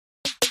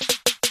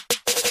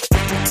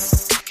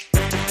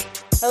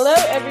Hello,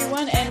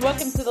 everyone, and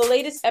welcome to the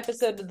latest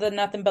episode of the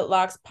Nothing But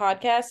Locks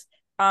podcast.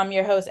 I'm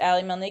your host,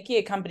 Ali Melnicki,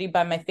 accompanied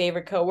by my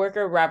favorite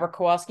coworker, Robert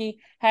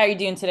Kowalski. How are you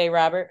doing today,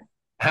 Robert?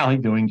 How are you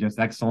doing? Just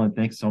excellent.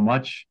 Thanks so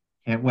much.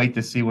 Can't wait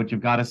to see what you've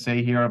got to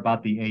say here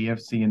about the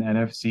AFC and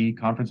NFC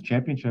conference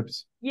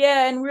championships.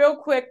 Yeah, and real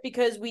quick,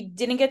 because we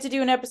didn't get to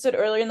do an episode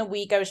earlier in the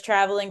week, I was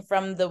traveling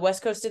from the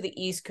West Coast to the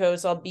East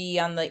Coast. I'll be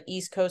on the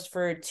East Coast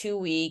for 2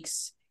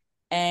 weeks,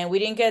 and we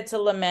didn't get to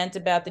lament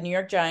about the New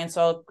York Giants.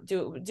 So I'll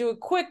do a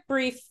quick,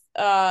 brief,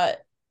 I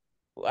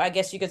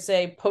guess you could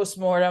say,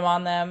 postmortem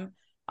on them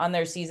on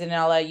their season. And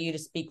I'll allow you to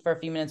speak for a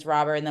few minutes,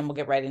 Robert, and then we'll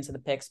get right into the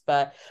picks.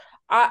 But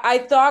I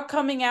thought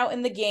coming out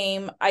in the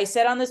game, I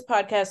said on this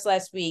podcast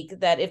last week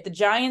that if the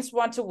Giants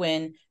want to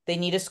win, they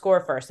need to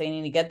score first. They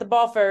need to get the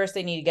ball first.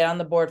 They need to get on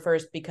the board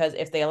first, because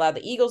if they allow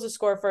the Eagles to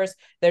score first,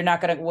 they're not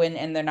going to win,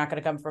 and they're not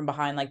going to come from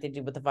behind like they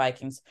did with the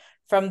Vikings.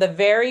 From the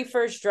very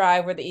first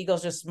drive where the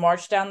Eagles just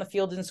marched down the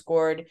field and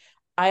scored,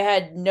 I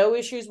had no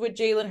issues with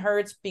Jalen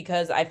Hurts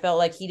because I felt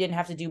like he didn't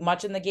have to do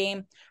much in the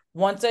game.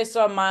 Once I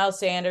saw Miles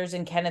Sanders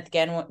and Kenneth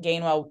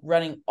Gainwell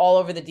running all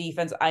over the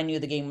defense, I knew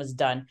the game was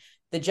done.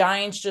 The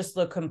Giants just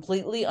look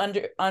completely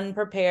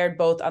unprepared,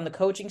 both on the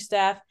coaching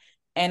staff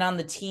and on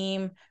the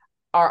team.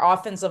 Our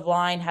offensive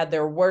line had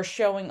their worst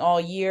showing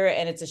all year,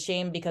 and it's a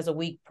shame because a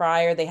week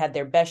prior they had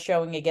their best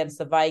showing against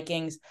the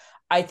Vikings.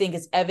 I think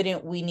it's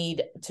evident we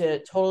need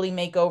to totally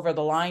make over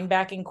the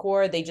linebacking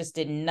core. They just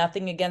did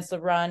nothing against the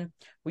run.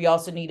 We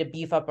also need to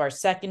beef up our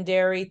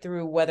secondary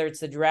through whether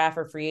it's the draft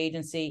or free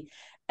agency.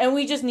 And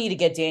we just need to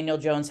get Daniel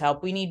Jones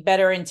help. We need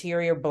better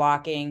interior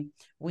blocking.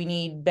 We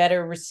need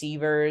better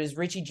receivers.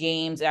 Richie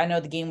James, I know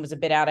the game was a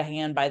bit out of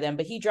hand by them,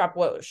 but he dropped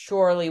what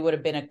surely would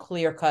have been a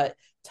clear-cut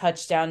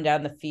touchdown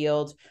down the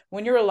field.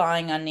 When you're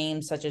relying on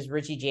names such as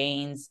Richie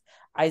James,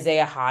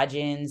 Isaiah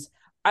Hodgins,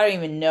 I don't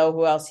even know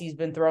who else he's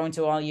been throwing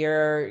to all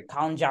year,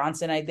 Colin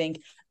Johnson, I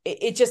think.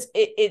 It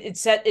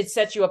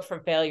sets you up for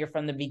failure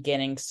from the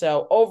beginning.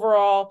 So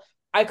overall,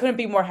 I couldn't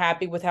be more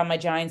happy with how my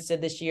Giants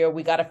did this year.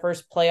 We got a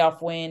first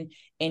playoff win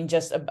in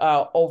just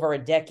over a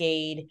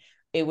decade.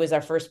 It was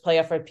our first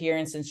playoff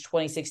appearance since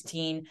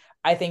 2016.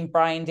 I think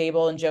Brian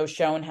Dable and Joe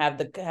Schoen have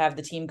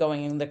the team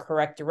going in the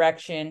correct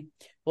direction.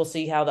 We'll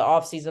see how the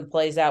offseason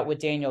plays out with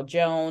Daniel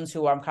Jones,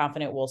 who I'm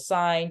confident will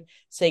sign.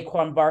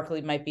 Saquon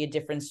Barkley might be a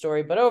different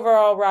story. But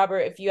overall, Robert,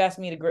 if you ask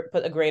me to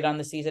put a grade on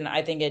the season,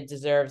 I think it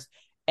deserves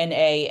an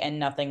A and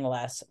nothing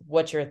less.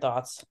 What's your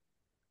thoughts?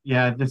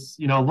 Yeah,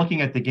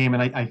 looking at the game,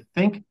 and I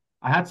think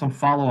I had some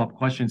follow-up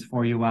questions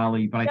for you,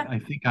 Ali, but Yeah. I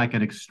think I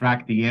could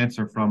extract the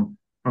answer from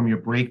your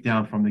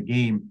breakdown from the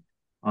game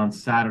on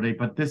Saturday.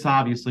 But this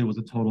obviously was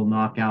a total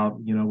knockout,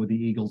 with the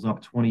Eagles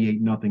up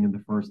 28-0 in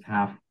the first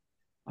half.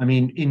 I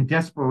mean, in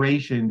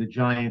desperation, the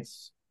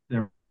Giants,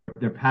 their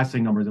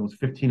passing numbers, it was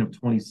 15 of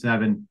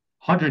 27,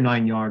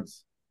 109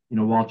 yards,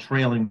 while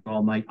trailing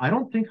all night. I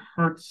don't think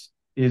Hurts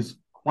is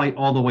quite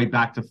all the way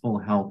back to full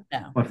health,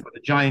 No. but for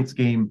the Giants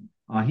game,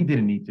 he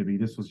didn't need to be.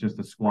 This was just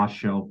a squash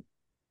show.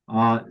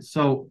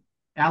 So,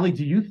 Ali,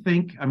 do you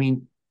think, I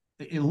mean,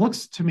 it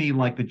looks to me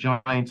like the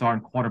Giants are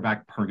in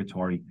quarterback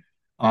purgatory.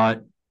 Uh,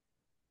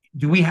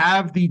 do we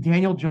have the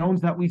Daniel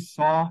Jones that we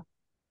saw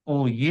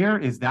all year?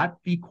 Is that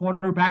the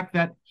quarterback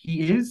that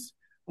he is?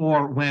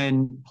 Or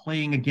when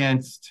playing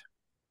against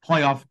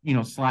playoff,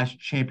 slash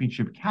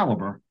championship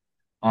caliber,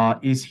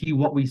 is he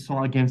what we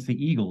saw against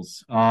the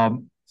Eagles?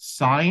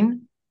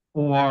 Sign,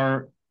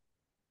 or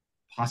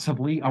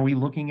possibly are we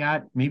looking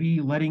at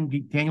maybe letting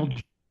Daniel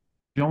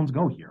Jones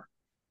go here?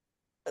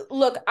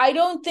 Look, I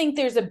don't think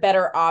there's a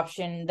better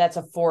option that's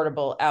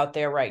affordable out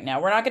there right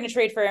now. We're not going to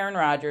trade for Aaron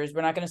Rodgers.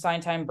 We're not going to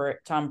sign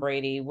Tom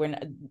Brady.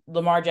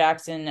 Lamar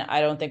Jackson. I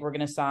don't think we're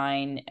going to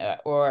sign,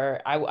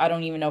 or I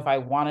don't even know if I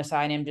want to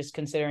sign him, just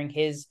considering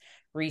his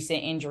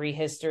recent injury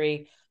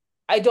history.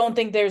 I don't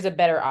think there's a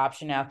better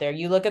option out there.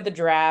 You look at the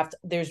draft,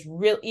 there's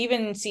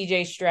even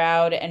CJ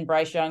Stroud and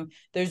Bryce Young,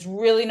 there's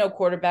really no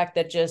quarterback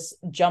that just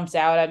jumps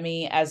out at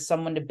me as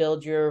someone to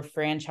build your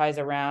franchise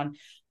around.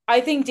 I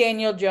think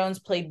Daniel Jones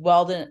played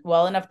well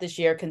enough this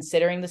year,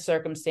 considering the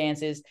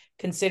circumstances,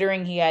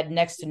 considering he had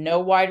next to no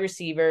wide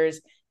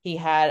receivers. He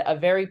had a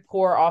very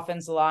poor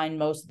offensive line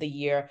most of the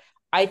year.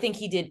 I think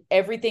he did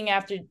everything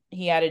after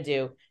he had to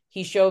do.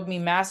 He showed me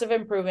massive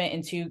improvement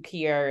in two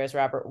key areas,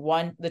 Robert.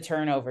 One, the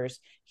turnovers.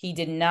 He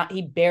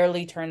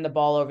barely turned the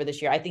ball over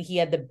this year. I think he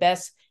had the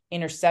best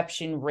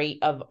interception rate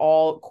of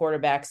all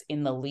quarterbacks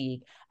in the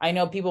league. I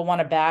know people want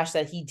to bash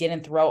that he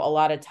didn't throw a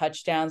lot of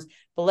touchdowns,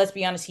 but let's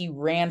be honest, he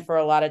ran for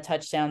a lot of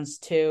touchdowns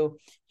too.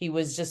 He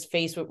was just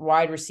faced with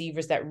wide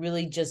receivers that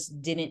really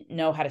just didn't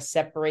know how to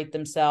separate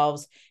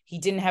themselves. He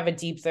didn't have a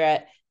deep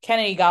threat.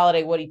 Kennedy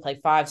Golladay, what, he played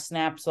 5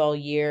 snaps all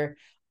year?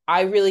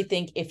 I really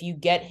think if you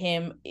gave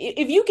him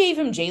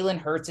Jalen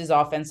Hurts'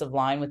 offensive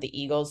line with the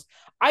Eagles,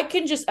 I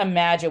can just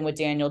imagine what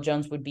Daniel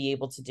Jones would be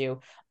able to do.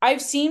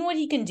 I've seen what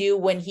he can do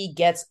when he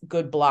gets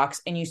good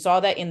blocks, and you saw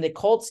that in the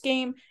Colts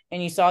game,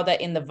 and you saw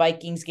that in the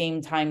Vikings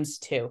game times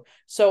two.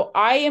 So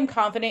I am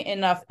confident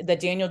enough that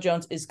Daniel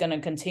Jones is going to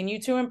continue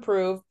to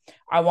improve.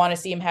 I want to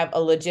see him have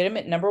a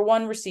legitimate number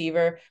one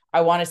receiver.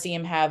 I want to see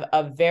him have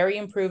a very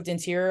improved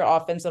interior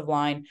offensive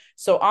line.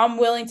 So I'm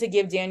willing to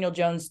give Daniel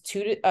Jones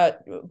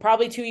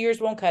probably 2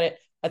 years won't cut it,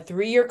 a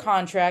 3-year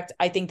contract.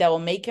 I think that will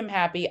make him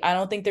happy. I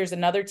don't think there's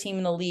another team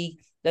in the league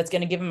that's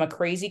going to give him a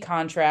crazy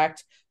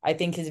contract. I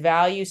think his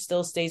value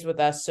still stays with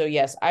us. So,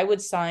 yes, I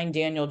would sign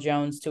Daniel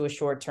Jones to a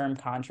short-term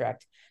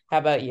contract. How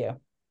about you?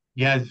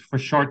 Yeah, for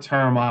short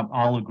term,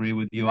 I'll agree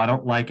with you. I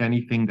don't like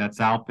anything that's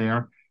out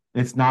there.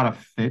 It's not a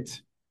fit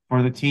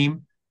for the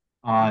team.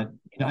 And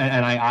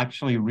I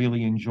actually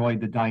really enjoyed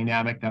the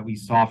dynamic that we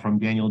saw from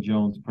Daniel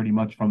Jones pretty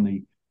much from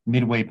the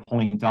midway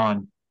point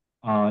on.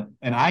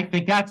 And I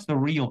think that's the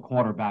real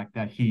quarterback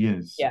that he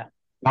is, Yeah.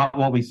 not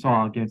what we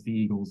saw against the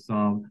Eagles.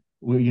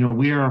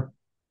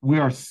 We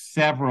are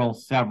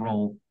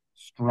several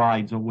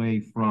strides away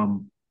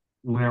from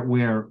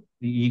where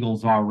the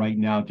Eagles are right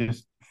now,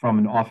 just from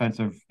an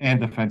offensive and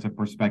defensive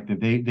perspective.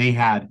 They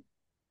had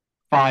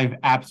five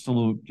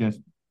absolute just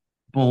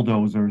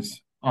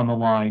bulldozers on the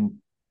line,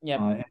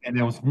 Yep. and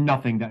there was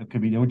nothing that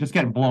could be. They were just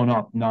getting blown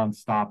up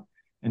nonstop,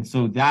 and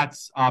so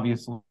that's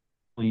obviously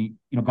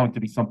going to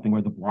be something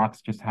where the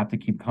blocks just have to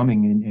keep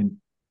coming. And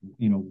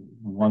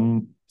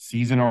one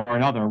season or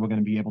another, we're going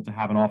to be able to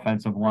have an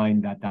offensive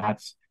line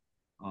that's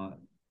uh,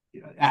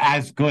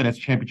 as good as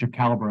championship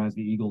caliber as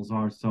the Eagles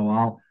are.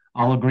 So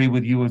I'll agree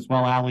with you as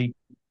well, Ali.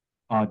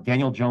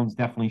 Daniel Jones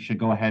definitely should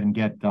go ahead and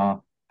get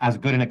as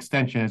good an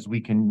extension as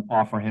we can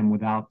offer him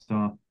without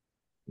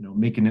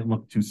making it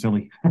look too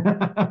silly.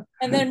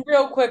 And then,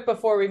 real quick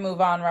before we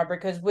move on,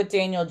 Robert, because with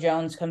Daniel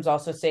Jones comes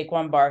also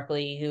Saquon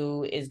Barkley,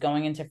 who is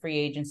going into free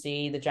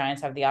agency. The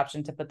Giants have the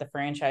option to put the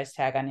franchise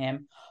tag on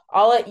him.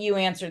 I'll let you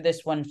answer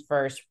this one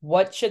first.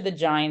 What should the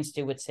Giants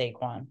do with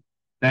Saquon?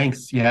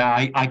 Thanks.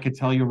 Yeah, I could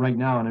tell you right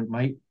now, and it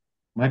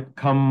might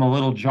come a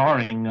little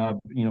jarring,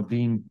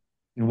 being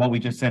what we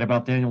just said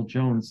about Daniel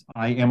Jones.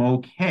 I am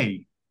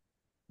okay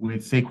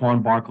with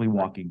Saquon Barkley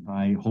walking.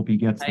 I hope he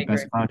gets I the agree.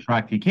 best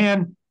contract he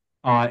can,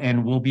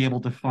 and we'll be able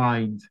to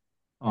find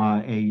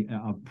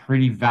a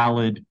pretty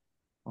valid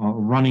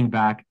running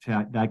back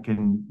that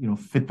can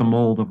fit the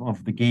mold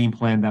of the game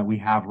plan that we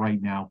have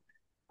right now.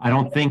 I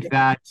don't think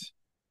that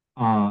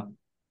uh,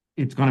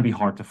 it's going to be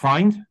hard to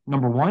find,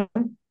 number one.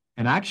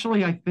 And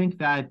actually, I think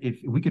that if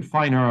we could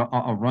find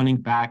a running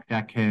back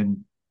that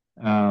can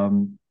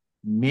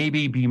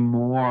maybe be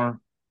more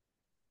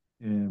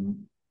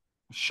um,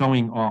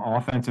 showing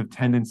offensive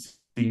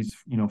tendencies,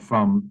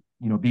 from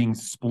being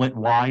split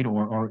wide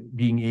or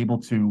being able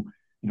to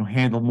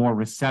handle more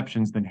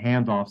receptions than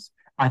handoffs.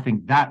 I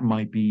think that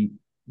might be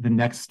the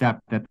next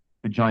step that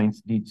the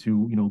Giants need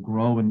to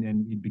grow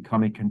and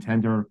become a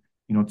contender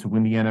to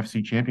win the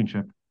NFC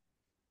Championship.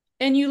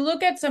 And you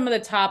look at some of the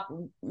top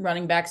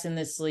running backs in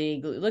this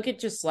league. Look at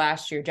just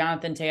last year.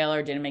 Jonathan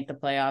Taylor didn't make the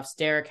playoffs.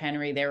 Derrick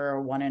Henry, they were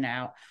a one and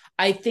out.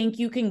 I think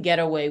you can get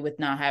away with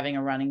not having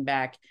a running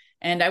back.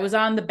 And I was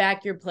on the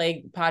Back Your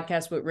Play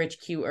podcast with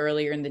Rich Q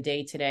earlier in the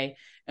day today,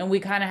 and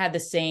we kind of had the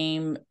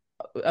same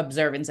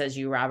observance as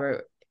you,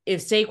 Robert.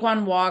 If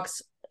Saquon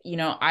walks,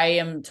 I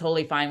am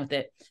totally fine with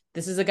it.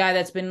 This is a guy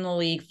that's been in the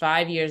league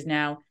 5 years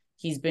now.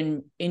 He's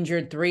been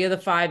injured 3 of the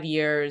 5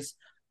 years.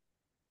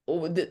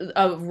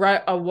 A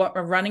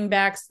running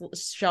back's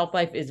shelf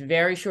life is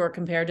very short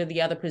compared to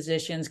the other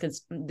positions,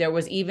 because there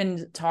was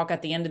even talk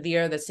at the end of the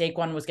year that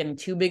Saquon was getting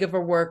too big of a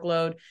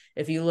workload.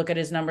 If you look at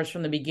his numbers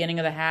from the beginning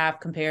of the half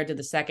compared to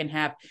the second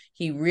half,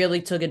 he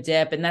really took a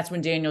dip, and that's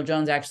when Daniel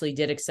Jones actually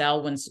did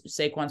excel, when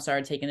Saquon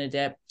started taking a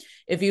dip.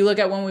 If you look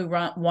at when we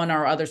won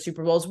our other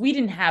Super Bowls, we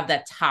didn't have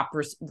that top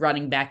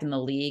running back in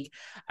the league.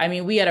 I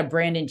mean, we had a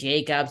Brandon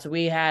Jacobs,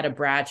 we had a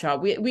Bradshaw,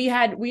 we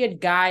had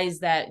guys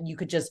that you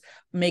could just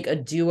make a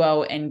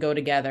duo and go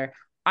together.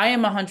 I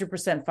am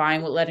 100%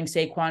 fine with letting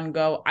Saquon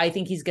go. I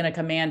think he's going to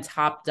command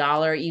top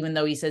dollar, even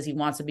though he says he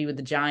wants to be with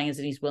the Giants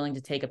and he's willing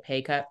to take a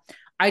pay cut.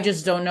 I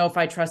just don't know if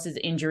I trust his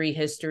injury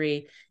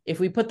history. If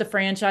we put the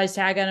franchise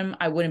tag on him,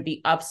 I wouldn't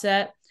be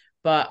upset,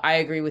 but I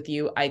agree with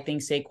you. I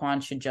think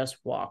Saquon should just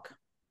walk.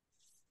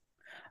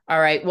 All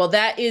right. Well,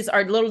 that is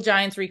our little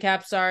Giants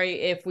recap. Sorry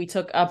if we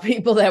took up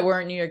people that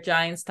weren't New York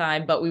Giants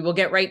time, but we will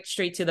get right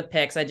straight to the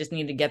picks. I just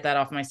need to get that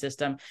off my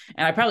system.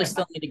 And I probably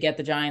still need to get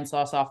the Giants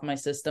loss off my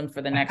system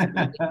for the next few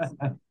weeks.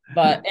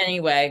 But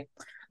anyway,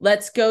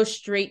 let's go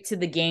straight to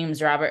the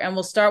games, Robert. And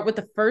we'll start with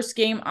the first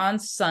game on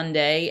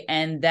Sunday,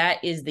 and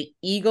that is the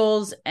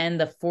Eagles and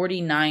the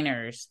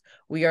 49ers.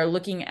 We are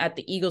looking at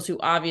the Eagles, who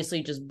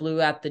obviously just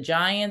blew out the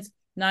Giants.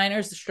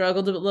 Niners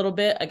struggled a little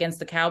bit against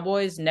the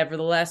Cowboys.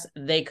 Nevertheless,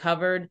 they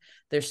covered.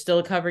 They're still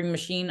a covering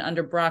machine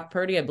under Brock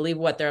Purdy. I believe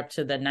they're up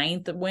to the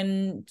 9th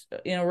win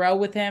in a row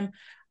with him.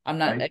 I'm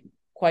not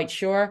quite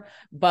sure.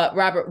 But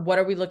Robert, what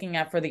are we looking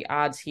at for the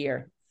odds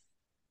here?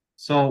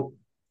 So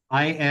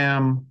I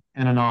am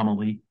an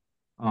anomaly.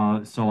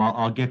 So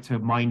I'll get to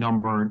my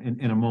number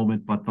in a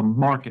moment, but the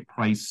market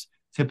price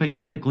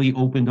typically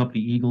opened up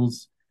the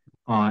Eagles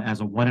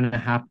as a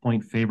 1.5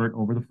 point favorite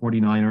over the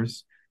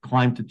 49ers.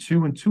 climbed to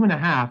 2 and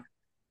 2.5.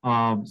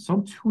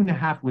 Some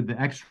 2.5 with the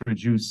extra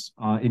juice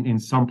in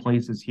some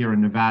places here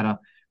in Nevada.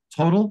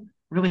 Total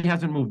really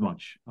hasn't moved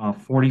much.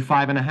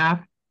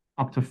 45.5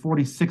 up to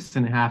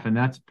 46.5, and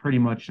that's pretty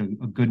much a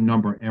good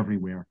number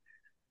everywhere.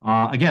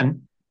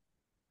 Again,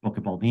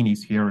 Boca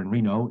Baldini's here in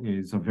Reno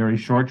is a very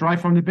short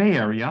drive from the Bay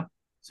Area.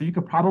 So you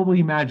could probably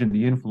imagine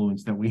the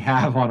influence that we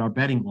have on our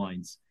betting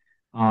lines.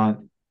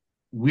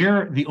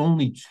 We're the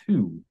only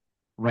two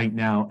right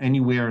now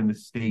anywhere in the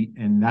state,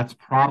 and that's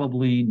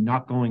probably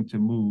not going to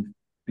move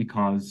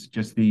because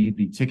just the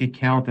ticket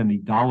count and the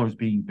dollars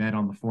being bet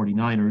on the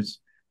 49ers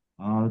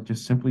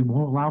just simply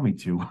won't allow me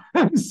to.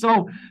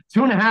 So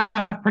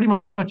 2.5 pretty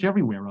much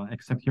everywhere,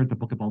 except here at the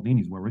Boca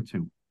Baldini's where we're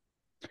two.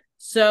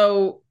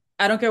 So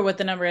I don't care what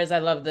the number is. I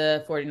love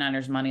the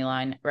 49ers money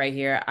line right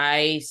here.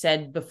 I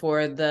said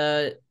before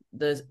the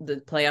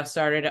playoffs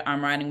started,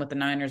 I'm riding with the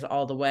Niners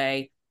all the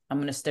way. I'm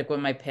going to stick with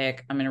my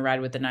pick. I'm going to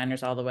ride with the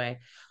Niners all the way.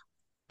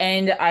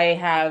 And I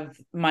have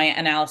my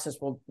analysis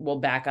will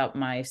back up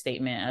my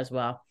statement as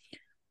well.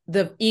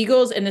 The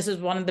Eagles, and this is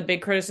one of the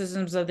big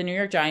criticisms of the New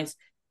York Giants,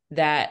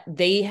 that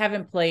they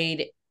haven't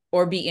played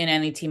or beaten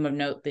any team of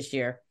note this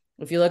year.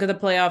 If you look at the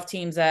playoff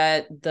teams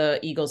that the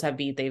Eagles have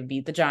beat, they've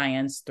beat the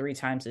Giants 3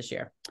 times this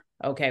year.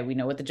 Okay, we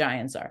know what the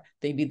Giants are.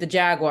 They beat the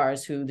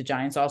Jaguars, who the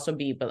Giants also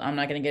beat, but I'm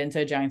not going to get into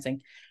a Giants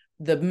thing.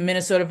 The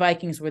Minnesota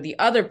Vikings were the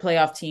other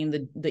playoff team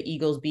the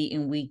Eagles beat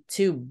in week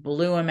 2,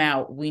 blew them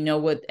out. We know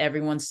what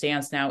everyone's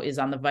stance now is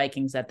on the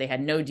Vikings, that they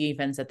had no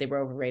defense, that they were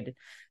overrated.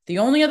 The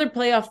only other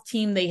playoff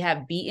team they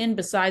have beaten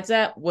besides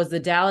that was the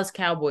Dallas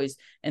Cowboys,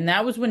 and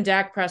that was when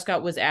Dak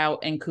Prescott was out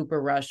and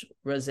Cooper Rush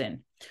was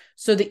in.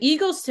 So the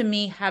Eagles, to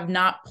me, have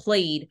not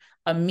played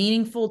a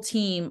meaningful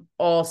team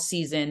all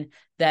season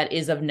that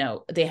is of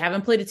note. They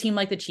haven't played a team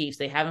like the Chiefs.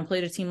 They haven't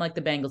played a team like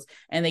the Bengals.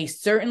 And they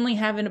certainly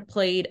haven't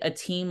played a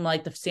team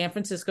like the San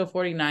Francisco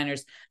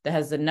 49ers that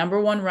has the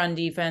number 1 run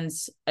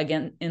defense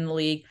again in the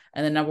league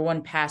and the number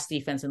 1 pass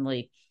defense in the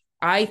league.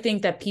 I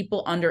think that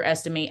people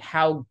underestimate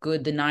how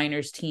good the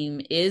Niners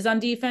team is on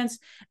defense,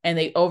 and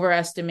they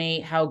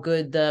overestimate how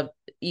good the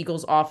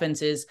Eagles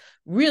offense is,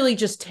 really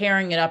just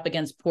tearing it up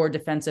against poor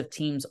defensive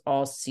teams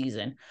all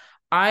season.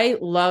 I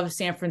love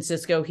San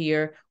Francisco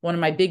here. One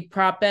of my big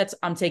prop bets,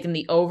 I'm taking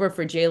the over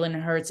for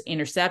Jalen Hurts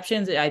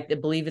interceptions. I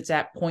believe it's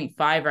at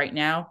 0.5 right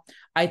now.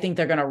 I think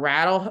they're going to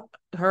rattle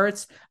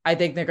Hurts. I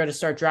think they're going to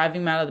start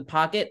driving him out of the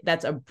pocket.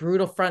 That's a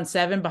brutal front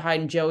 7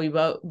 behind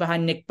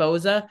behind Nick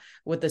Bosa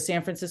with the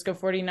San Francisco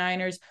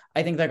 49ers.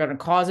 I think they're going to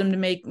cause him to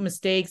make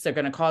mistakes. They're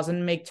going to cause him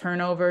to make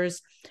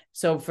turnovers.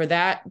 So for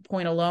that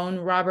point alone,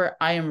 Robert,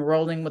 I am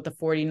rolling with the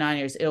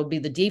 49ers. It'll be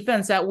the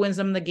defense that wins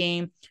them the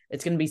game.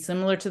 It's going to be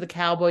similar to the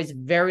Cowboys,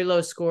 very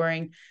low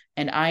scoring,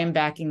 and I am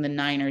backing the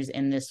Niners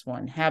in this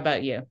one. How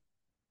about you?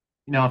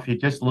 If you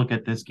just look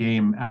at this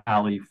game,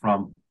 Ali,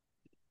 from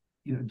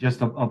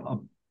just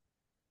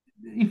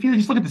if you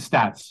just look at the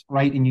stats,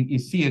 right, and you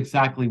see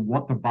exactly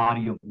what the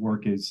body of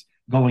work is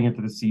going into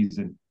the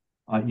season.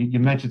 You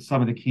mentioned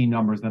some of the key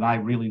numbers that I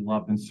really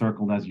loved and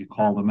circled as you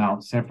called them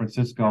out. San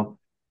Francisco,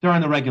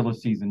 during the regular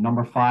season,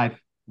 number 5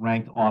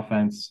 ranked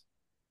offense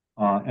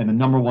and the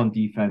number 1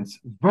 defense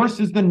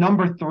versus the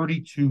number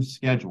 32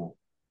 schedule.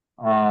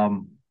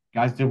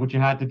 Guys did what you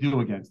had to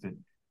do against it.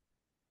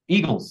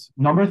 Eagles,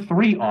 number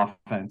 3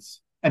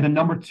 offense and the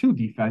number 2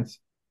 defense,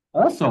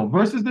 also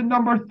versus the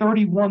number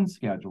 31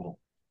 schedule.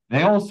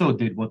 They also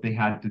did what they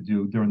had to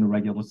do during the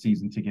regular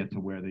season to get to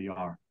where they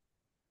are.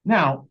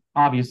 Now,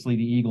 obviously,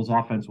 the Eagles'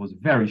 offense was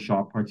very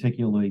sharp,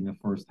 particularly in the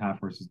first half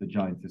versus the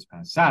Giants this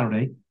past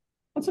Saturday.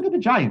 Let's look at the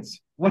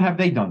Giants. What have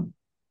they done?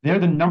 They're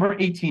the number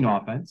 18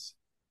 offense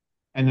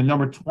and the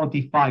number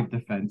 25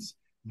 defense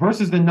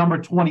versus the number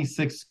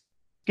 26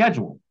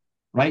 schedule,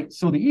 right?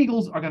 So the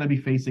Eagles are going to be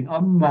facing a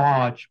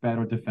much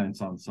better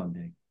defense on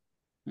Sunday.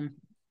 Mm-hmm.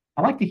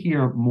 I'd like to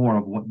hear more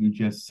of what you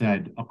just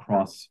said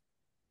across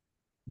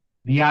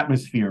the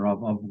atmosphere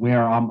of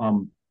where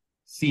I'm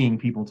seeing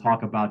people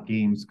talk about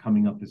games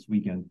coming up this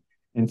weekend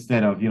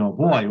instead of,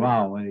 boy,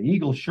 wow, the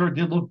Eagles sure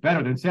did look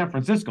better than San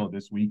Francisco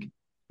this week.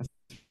 That's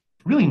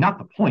really not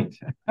the point.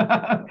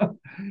 I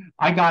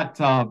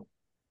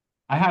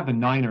have the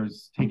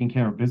Niners taking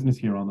care of business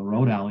here on the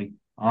road, Alley.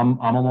 I'm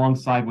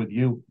alongside with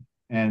you.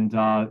 And,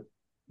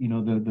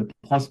 the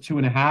plus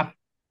 2.5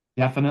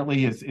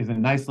 definitely is a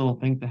nice little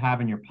thing to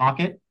have in your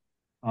pocket.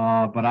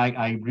 But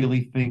I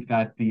really think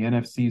that the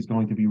NFC is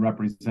going to be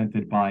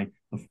represented by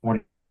the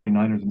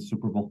 49ers in the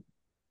Super Bowl.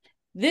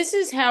 This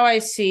is how I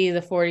see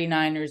the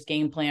 49ers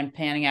game plan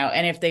panning out,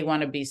 and if they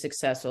want to be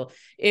successful.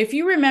 If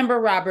you remember,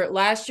 Robert,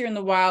 last year in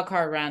the wild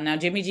card round, now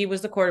Jimmy G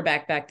was the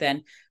quarterback back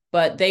then,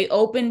 but they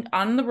opened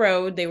on the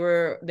road. They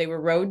were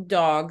road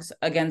dogs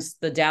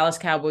against the Dallas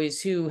Cowboys,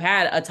 who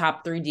had a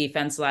top 3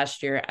 defense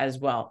last year as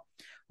well.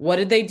 What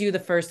did they do the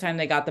first time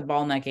they got the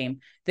ball in that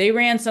game? They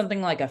ran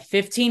something like a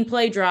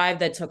 15-play drive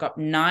that took up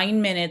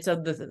 9 minutes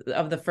of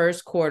the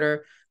first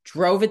quarter,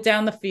 drove it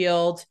down the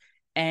field,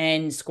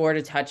 and scored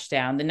a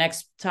touchdown. The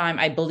next time,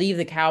 I believe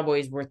the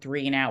Cowboys were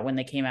 3 and out when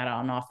they came out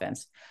on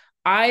offense.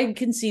 I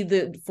can see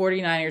the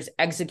 49ers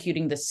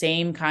executing the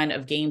same kind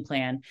of game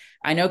plan.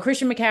 I know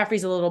Christian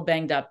McCaffrey's a little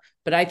banged up,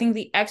 but I think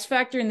the X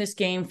factor in this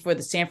game for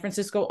the San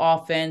Francisco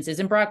offense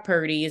isn't Brock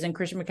Purdy, isn't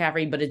Christian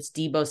McCaffrey, but it's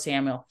Deebo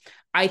Samuel.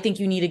 I think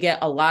you need to get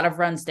a lot of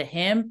runs to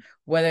him,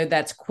 whether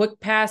that's quick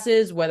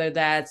passes, whether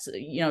that's,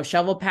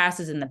 shovel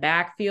passes in the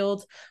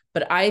backfield.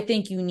 But I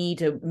think you need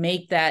to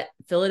make that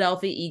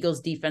Philadelphia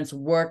Eagles defense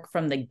work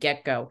from the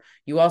get-go.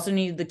 You also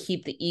need to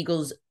keep the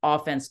Eagles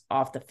offense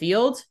off the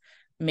field,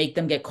 make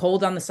them get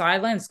cold on the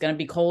sideline. It's going to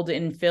be cold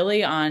in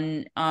Philly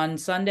on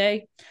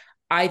Sunday.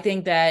 I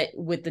think that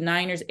with the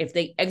Niners, if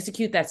they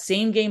execute that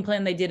same game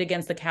plan they did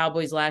against the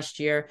Cowboys last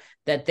year,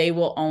 that they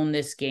will own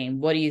this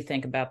game. What do you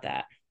think about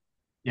that?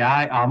 Yeah,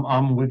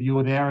 I'm with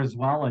you there as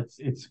well.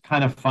 It's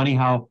kind of funny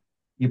how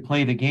you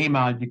play the game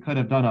out. You could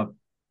have done a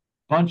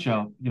bunch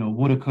of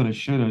woulda, coulda,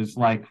 shouldas.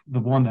 Like the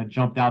one that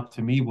jumped out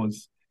to me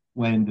was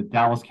when the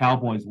Dallas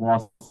Cowboys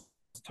lost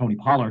Tony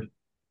Pollard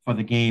for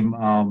the game.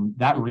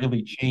 That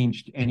really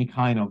changed any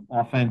kind of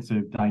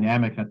offensive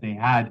dynamic that they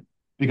had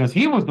because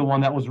he was the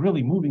one that was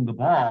really moving the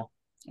ball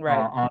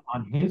Right.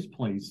 on his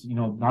place.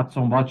 Not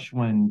so much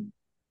when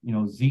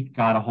Zeke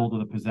got a hold of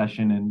the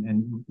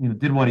possession and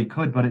did what he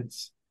could, but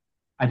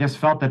I just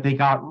felt that they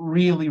got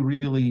really,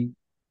 really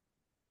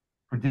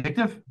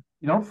predictive,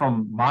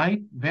 from my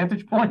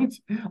vantage point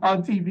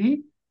on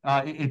TV.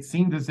 It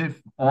seemed as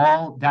if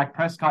all Dak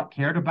Prescott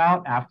cared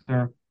about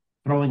after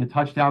throwing a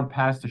touchdown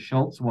pass to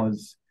Schultz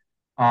was,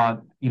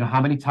 how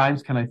many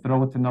times can I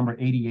throw it to number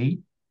 88?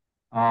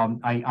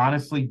 I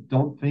honestly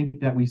don't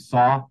think that we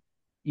saw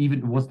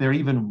was there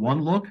even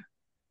one look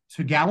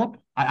to Gallup?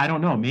 I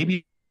don't know.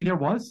 Maybe there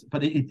was,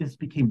 but it just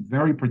became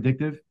very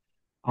predictive.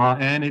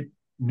 And it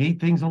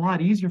made things a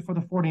lot easier for the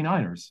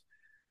 49ers.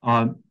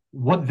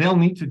 What they'll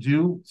need to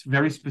do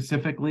very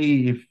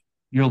specifically, if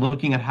you're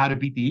looking at how to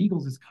beat the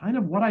Eagles, is kind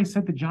of what I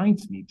said the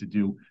Giants need to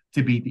do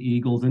to beat the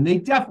Eagles. And they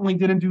definitely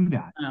didn't do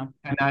that. Oh.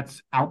 And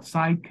that's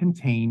outside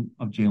contain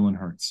of Jalen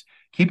Hurts.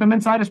 Keep him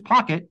inside his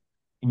pocket,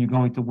 and you're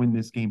going to win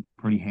this game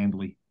pretty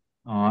handily.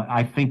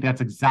 I think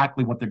that's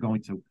exactly what they're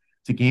going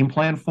to game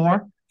plan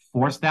for,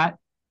 force that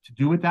to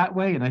do it that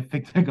way. And I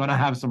think they're going to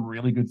have some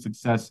really good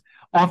success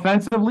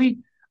offensively.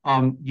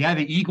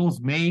 The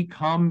Eagles may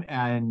come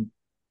and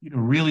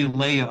really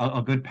lay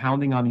a good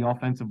pounding on the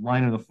offensive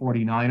line of the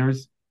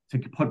 49ers to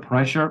put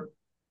pressure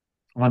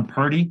on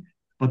Purdy,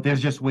 but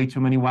there's just way too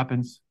many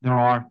weapons. There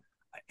are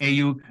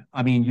Ayuk.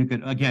 I mean, you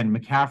could, again,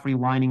 McCaffrey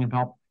lining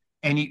about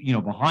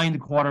behind the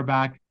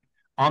quarterback,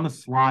 on the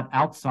slot,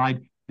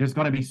 outside. There's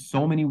going to be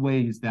so many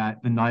ways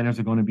that the Niners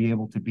are going to be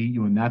able to beat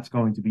you, and that's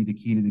going to be the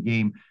key to the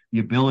game, the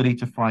ability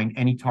to find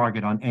any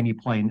target on any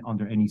play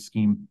under any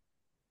scheme.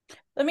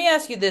 Let me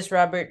ask you this,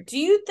 Robert. Do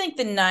you think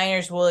the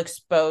Niners will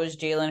expose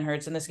Jalen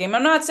Hurts in this game?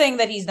 I'm not saying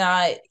that he's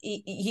not.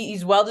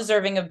 He's well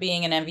deserving of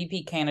being an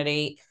MVP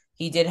candidate.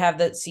 He did have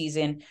that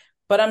season,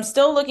 but I'm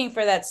still looking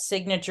for that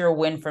signature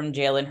win from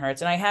Jalen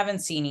Hurts, and I haven't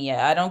seen it yet.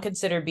 I don't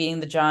consider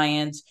beating the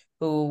Giants,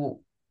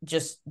 who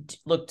just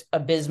looked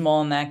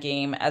abysmal in that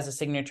game, as a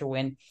signature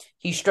win.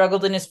 He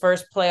struggled in his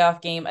first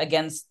playoff game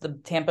against the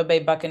Tampa Bay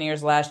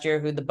Buccaneers last year,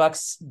 who the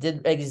Bucs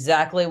did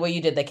exactly what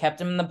you did. They kept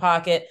him in the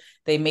pocket.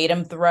 They made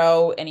him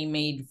throw, and he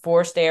made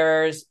forced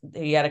errors.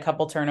 He had a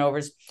couple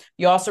turnovers.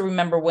 You also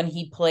remember when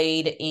he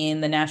played in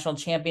the national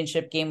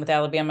championship game with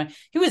Alabama,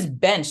 he was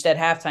benched at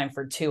halftime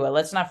for Tua.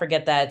 Let's not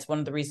forget that. It's one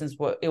of the reasons.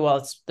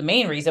 It's the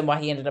main reason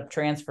why he ended up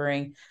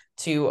transferring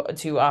to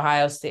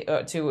Ohio State,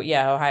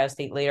 Ohio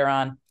State later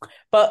on.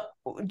 But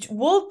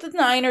will the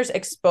Niners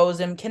expose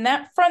him? Can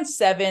that front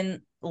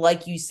seven,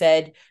 like you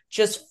said,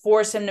 just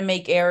force him to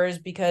make errors?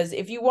 Because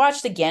if you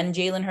watched again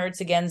Jalen Hurts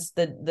against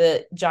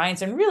the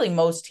Giants and really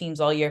most teams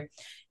all year,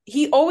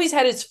 he always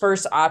had his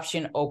first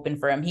option open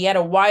for him. He had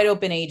a wide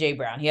open A.J.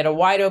 Brown. He had a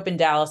wide open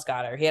Dallas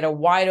Goedert. He had a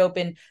wide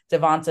open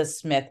Devonta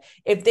Smith.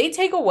 If they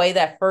take away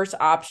that first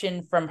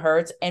option from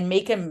Hurts and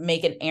make him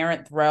make an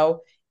errant throw,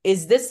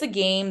 is this the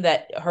game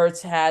that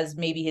Hurts has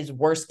maybe his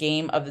worst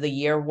game of the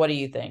year? What do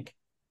you think?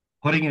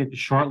 Putting it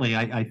shortly,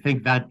 I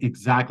think that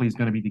exactly is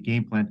going to be the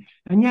game plan.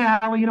 And yeah,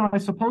 Ali, I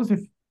suppose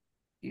if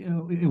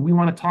if we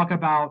want to talk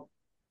about,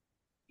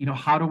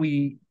 how do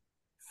we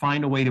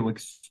find a way to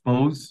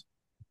expose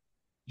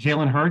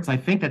Jalen Hurts? I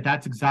think that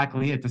that's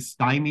exactly it, to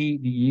stymie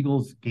the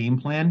Eagles' game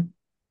plan,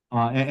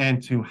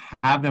 and to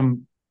have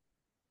them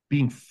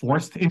being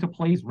forced into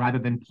plays rather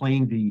than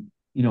playing the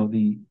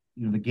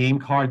game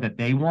card that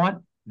they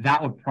want.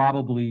 That would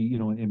probably,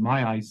 in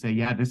my eyes, say,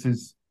 yeah, this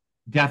is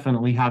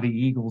definitely how the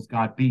Eagles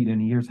got beat,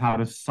 and here's how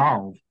to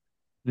solve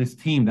this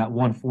team that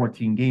won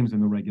 14 games in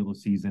the regular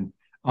season.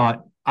 I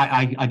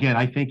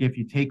think if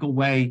you take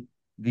away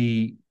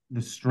the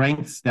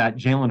strengths that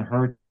Jalen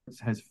Hurts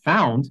has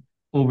found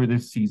over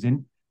this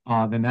season,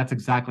 then that's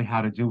exactly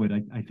how to do it.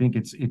 I think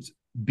it's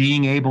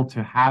being able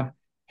to have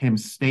him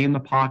stay in the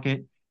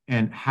pocket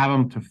and have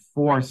him to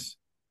force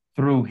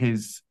through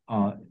his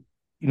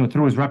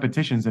through his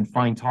repetitions and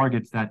find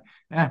targets that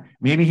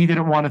maybe he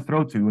didn't want to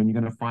throw to, and you're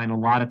going to find a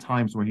lot of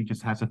times where he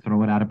just has to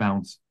throw it out of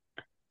bounds.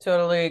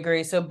 Totally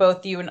agree. So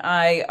both you and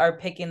I are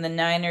picking the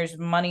Niners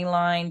money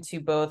line to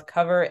both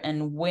cover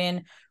and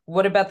win.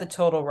 What about the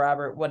total,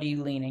 Robert? What are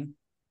you leaning?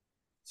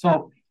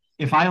 So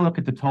if I look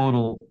at the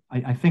total,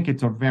 I think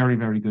it's a very,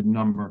 very good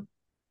number.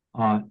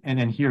 And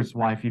then here's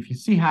why. If you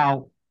see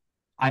how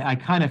I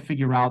kind of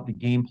figure out the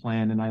game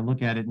plan and I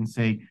look at it and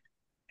say,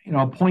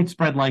 a point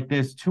spread like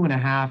this,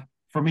 2.5,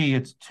 for me,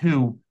 it's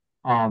two.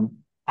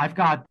 I've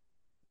got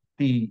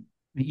the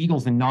the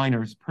Eagles and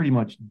Niners pretty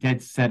much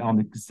dead set on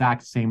the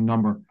exact same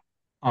number,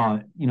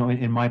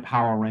 in my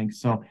power rank.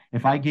 So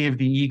if I gave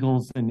the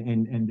Eagles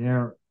and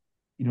their,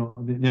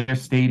 their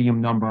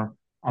stadium number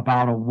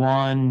about a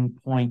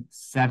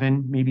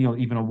 1.7, maybe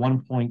even a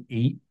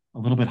 1.8, a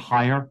little bit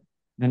higher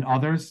than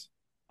others,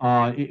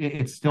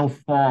 it still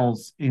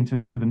falls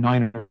into the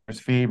Niners'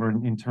 favor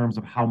in terms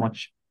of how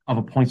much of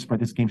a point spread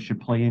this game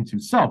should play into.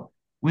 So,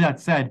 with that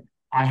said,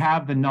 I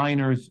have the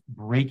Niners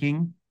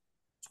breaking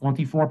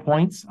 24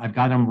 points. I've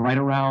got them right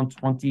around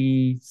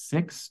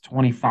 26,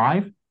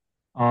 25.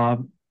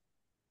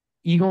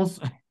 Eagles,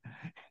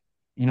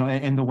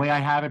 and the way I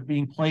have it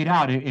being played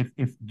out, if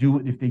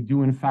they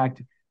do in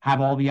fact have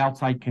all the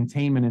outside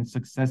containment and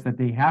success that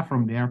they have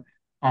from there,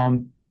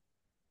 um,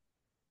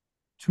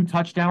 two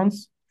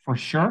touchdowns for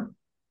sure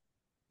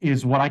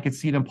is what I could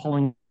see them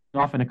pulling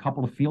off in a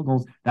couple of field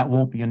goals. That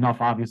won't be enough,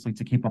 obviously,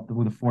 to keep up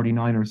with the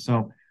 49ers.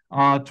 So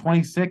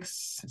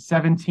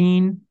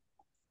 26-17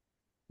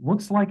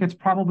 looks like it's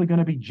probably going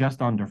to be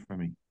just under for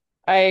me.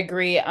 I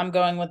agree. I'm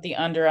going with the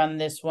under on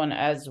this one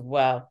as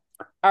well.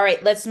 All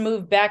right, let's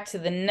move back to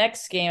the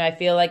next game. I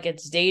feel like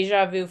it's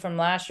deja vu from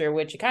last year,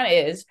 which it kind of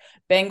is.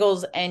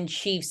 Bengals and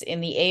Chiefs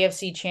in the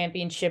AFC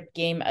Championship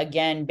game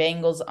again.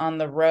 Bengals on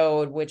the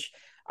road, which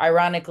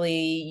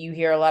ironically, you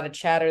hear a lot of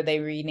chatter. They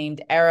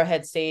renamed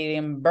Arrowhead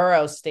Stadium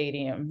Burrow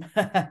Stadium,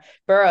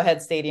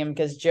 Burrowhead Stadium,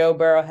 because Joe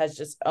Burrow has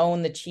just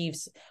owned the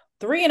Chiefs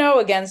 3-0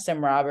 against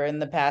him, Robert, in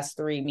the past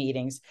three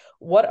meetings.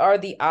 What are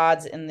the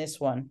odds in this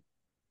one?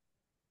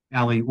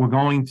 Allie, I'm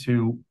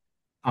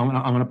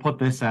gonna put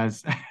this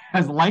as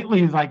as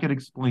lightly as I could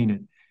explain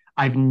it.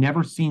 I've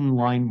never seen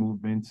line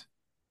movement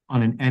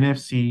on an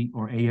NFC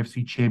or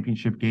AFC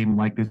championship game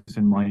like this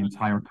in my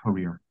entire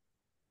career,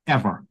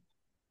 ever.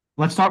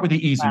 Let's start with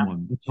the easy Wow.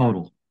 one, the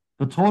total.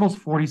 The total's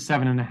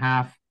 47 and a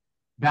half,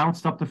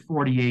 bounced up to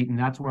 48, and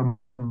that's where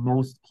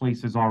most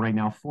places are right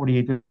now.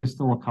 48, there's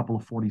still a couple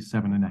of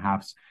 47 and a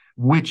halves,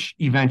 which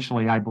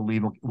eventually I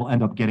believe will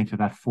end up getting to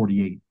that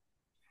 48.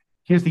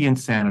 Here's the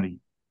insanity.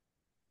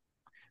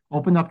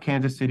 Opened up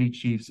Kansas City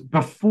Chiefs.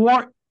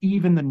 Before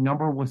even the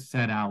number was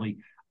set, Ali,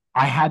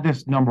 I had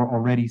this number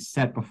already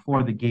set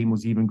before the game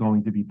was even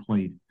going to be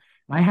played.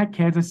 And I had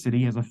Kansas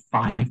City as a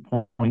 5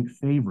 point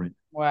favorite.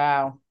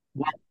 Wow.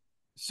 Well,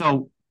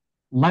 so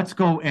let's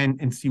go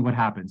and see what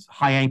happens.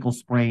 High ankle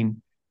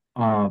sprain.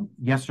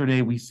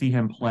 Yesterday we see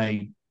him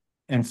play,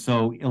 and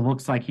so it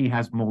looks like he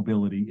has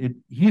mobility.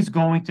 He's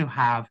going to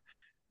have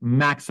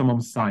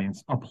maximum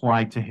science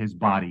applied to his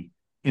body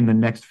in the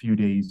next few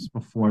days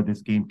before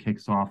this game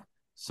kicks off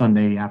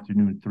Sunday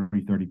afternoon,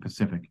 3:30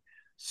 Pacific.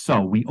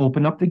 So we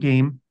open up the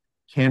game,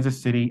 Kansas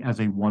City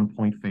as a 1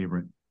 point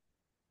favorite.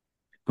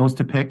 Goes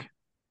to pick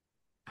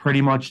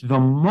pretty much the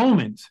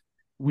moment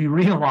we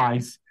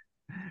realize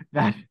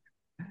that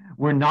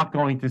we're not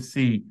going to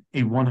see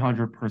a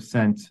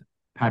 100%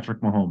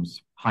 Patrick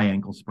Mahomes high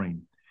ankle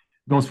sprain.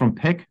 Goes from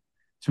pick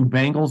to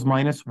Bengals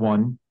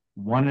 -1,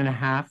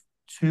 1.5,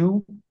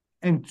 2,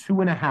 and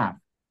 2.5.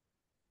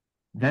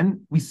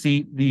 Then we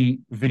see the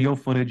video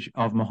footage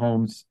of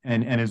Mahomes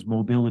and his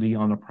mobility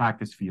on the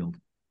practice field.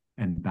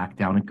 And back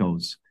down it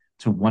goes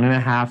to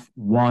 1.5,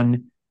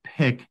 1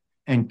 pick,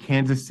 and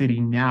Kansas City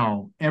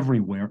now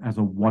everywhere as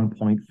a 1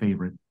 point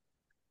favorite.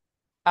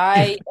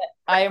 I If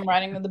I am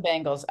riding with the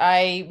Bengals.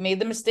 I made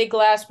the mistake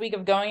last week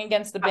of going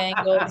against the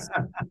Bengals.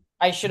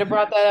 I should have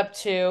brought that up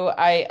too.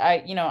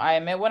 I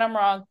admit when I'm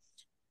wrong.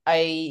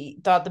 I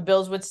thought the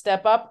Bills would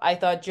step up. I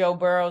thought Joe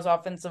Burrow's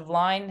offensive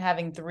line,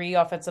 having three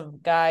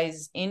offensive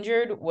guys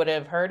injured, would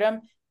have hurt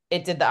him.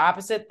 It did the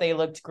opposite. They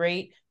looked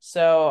great.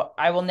 So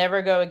I will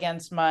never go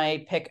against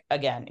my pick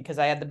again because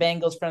I had the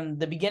Bengals from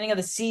the beginning of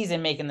the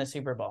season making the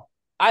Super Bowl.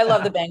 I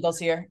love the Bengals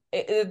here.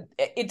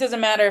 It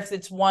doesn't matter if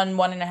it's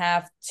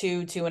 1.5,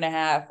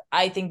 2.5.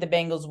 I think the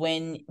Bengals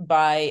win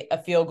by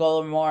a field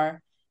goal or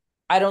more.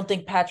 I don't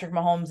think Patrick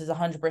Mahomes is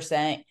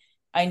 100%.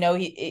 I know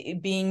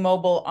being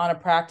mobile on a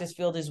practice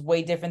field is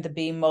way different than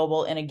being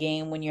mobile in a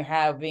game when you're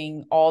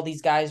having all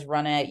these guys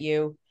run at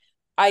you.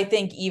 I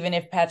think even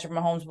if Patrick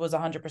Mahomes was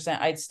 100%,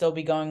 I'd still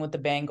be going with the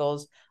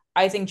Bengals.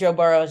 I think Joe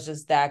Burrow is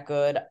just that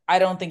good. I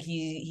don't think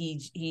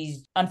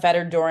he's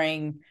unfettered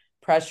during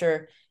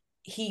pressure.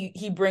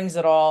 He brings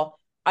it all.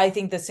 I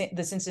think the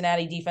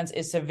Cincinnati defense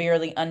is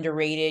severely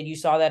underrated. You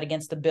saw that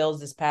against the Bills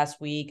this past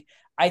week.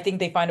 I think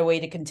they find a way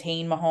to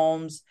contain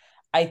Mahomes.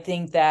 I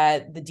think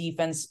that the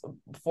defense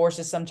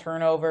forces some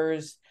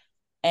turnovers.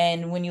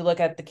 And when you look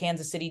at the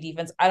Kansas City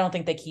defense, I don't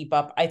think they keep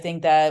up. I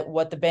think that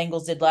what the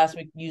Bengals did last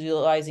week,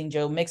 utilizing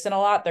Joe Mixon a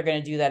lot, they're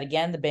going to do that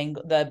again.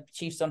 The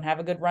Chiefs don't have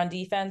a good run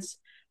defense.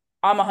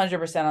 I'm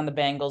 100% on the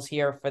Bengals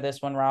here for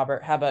this one,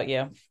 Robert. How about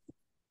you?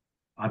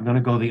 I'm going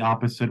to go the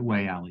opposite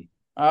way, Ali.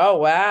 Oh,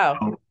 wow.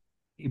 So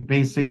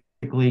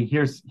basically,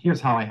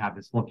 here's how I have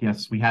this. Look,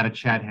 yes, we had a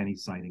Chad Henne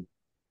sighting,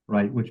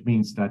 right? Which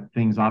means that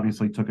things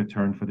obviously took a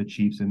turn for the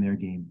Chiefs in their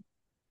game.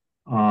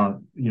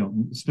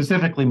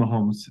 Specifically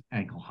Mahomes'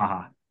 ankle.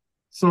 Haha.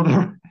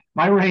 So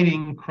my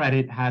rating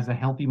credit has a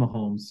healthy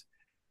Mahomes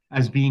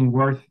as being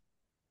worth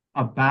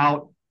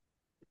about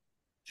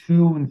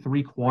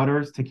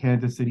 2.75 to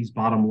Kansas City's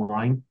bottom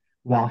line,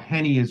 while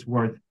Henne is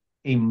worth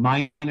a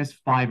minus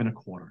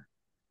 5.25.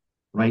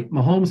 Right?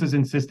 Mahomes has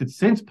insisted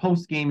since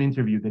post-game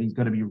interview that he's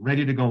going to be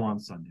ready to go on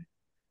Sunday.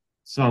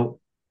 So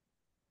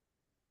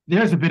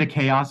there's a bit of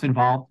chaos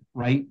involved,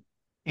 right?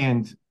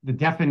 And the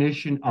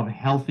definition of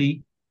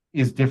healthy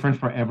is different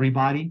for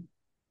everybody.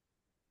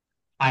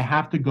 I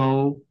have to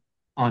go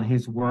on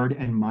his word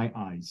and my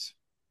eyes,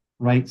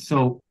 right?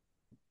 So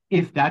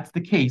if that's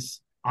the case,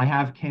 I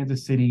have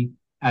Kansas City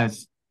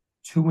as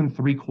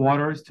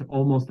 2.75 to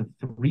almost a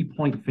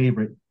 3-point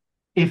favorite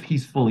if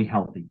he's fully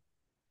healthy.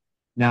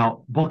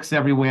 Now, books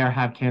everywhere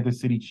have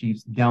Kansas City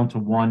Chiefs down to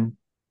 1,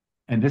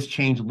 and this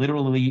changed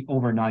literally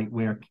overnight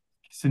where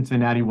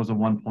Cincinnati was a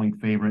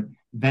 1-point favorite,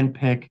 then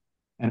pick,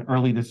 and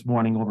early this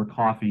morning over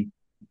coffee,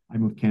 I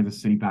moved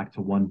Kansas City back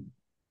to 1.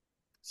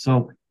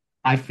 So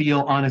I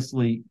feel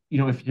honestly, if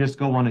you just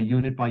go on a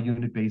unit by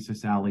unit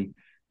basis, Ali,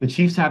 the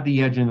Chiefs have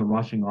the edge in the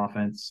rushing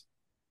offense,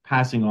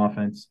 passing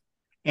offense,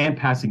 and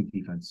passing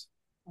defense.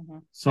 Mm-hmm.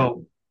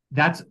 So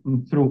that's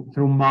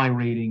through my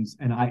ratings.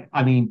 And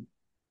I mean,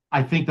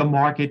 I think the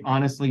market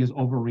honestly is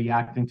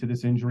overreacting to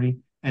this injury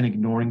and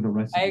ignoring the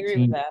rest of the team. I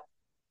agree with that.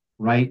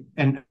 Right.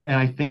 And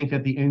I think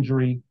that the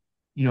injury,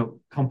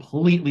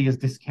 completely is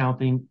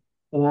discounting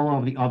all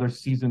of the other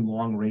season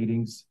long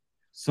ratings.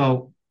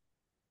 So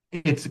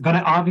it's going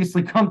to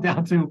obviously come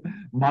down to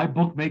my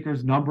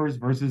bookmakers' numbers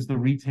versus the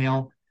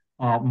retail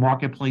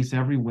marketplace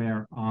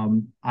everywhere.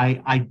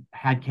 I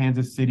had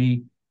Kansas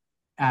City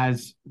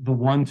as the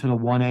 1 to the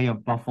 1A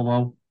of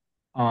Buffalo.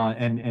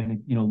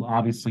 And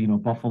obviously,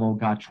 Buffalo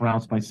got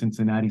trounced by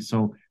Cincinnati.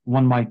 So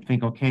one might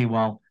think, okay,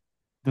 well,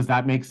 does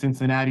that make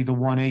Cincinnati the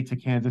 1A to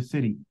Kansas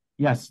City?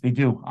 Yes, they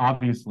do,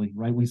 obviously,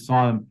 right? We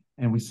saw them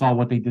and we saw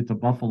what they did to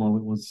Buffalo.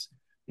 It was,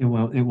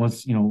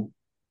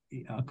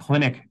 a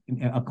clinic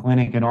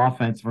in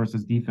offense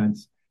versus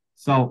defense.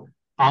 So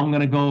I'm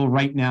going to go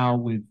right now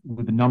with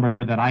the number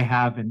that I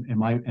have in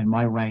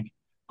my rank.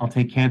 I'll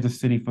take Kansas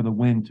City for the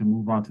win to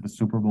move on to the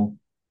Super Bowl.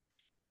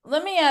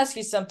 Let me ask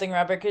you something,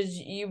 Robert, because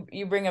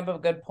you bring up a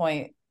good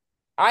point.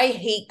 I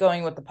hate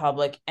going with the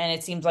public, and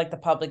it seems like the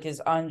public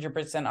is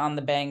 100% on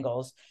the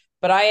Bengals.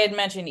 But I had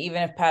mentioned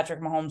even if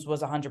Patrick Mahomes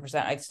was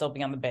 100%, I'd still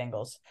be on the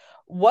Bengals.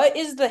 What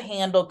is the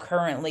handle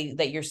currently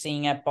that you're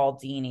seeing at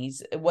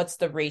Baldini's? What's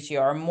the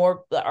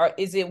ratio?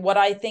 Is it what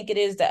I think it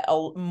is that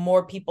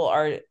more people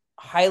are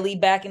highly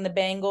backing the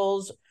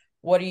Bengals?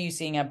 What are you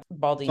seeing at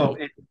Baldini? So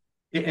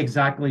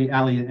exactly,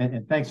 Ali,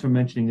 and thanks for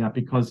mentioning that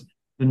because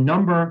the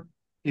number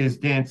is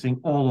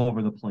dancing all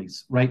over the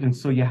place, right? And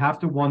so you have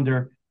to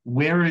wonder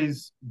where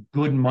is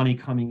good money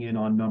coming in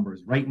on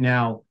numbers right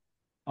now.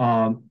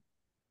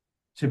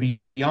 To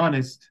be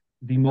honest,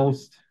 the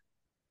most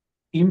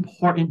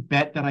important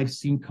bet that I've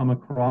seen come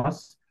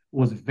across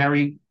was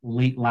very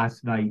late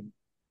last night,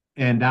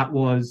 and that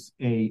was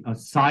a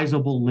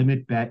sizable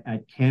limit bet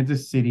at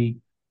Kansas City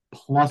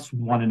plus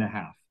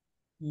 1.5.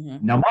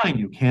 Mm-hmm. Now, mind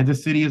you,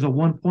 Kansas City is a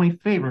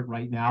 1-point favorite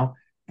right now,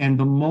 and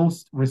the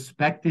most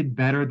respected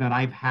bettor that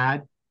I've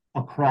had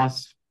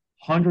across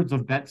hundreds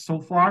of bets so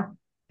far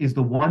is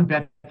the one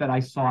bet that I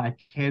saw at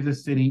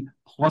Kansas City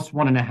plus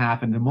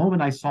 1.5. And the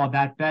moment I saw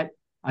that bet,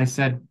 I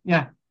said,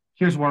 yeah,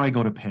 here's where I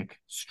go to pick.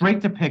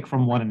 Straight to pick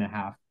from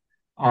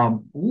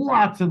 1.5.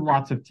 Lots and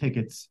lots of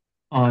tickets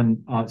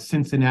on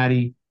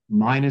Cincinnati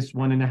minus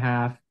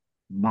 1.5,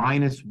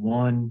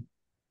 -1.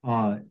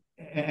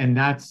 And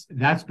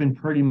that's been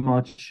pretty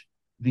much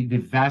the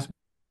vast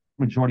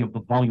majority of the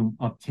volume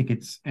of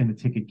tickets and the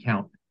ticket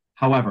count.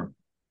 However,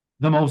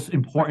 the most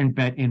important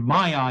bet in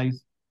my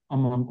eyes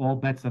among all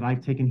bets that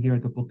I've taken here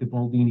at the Book of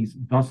Baldini's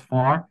thus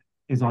far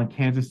is on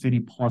Kansas City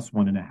plus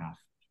 1.5.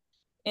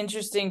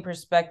 Interesting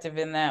perspective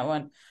in that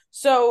one.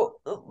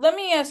 So let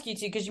me ask you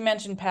too, because you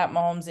mentioned Pat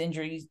Mahomes'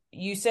 injuries.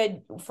 You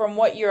said from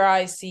what your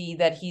eyes see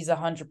that he's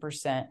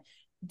 100%.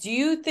 Do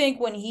you think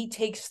when he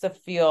takes the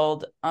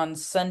field on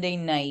Sunday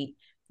night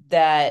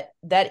that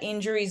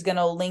injury is going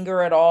to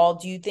linger at all?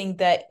 Do you think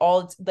that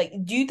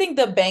do you think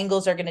the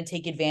Bengals are going to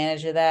take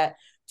advantage of that?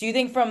 Do you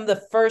think from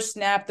the first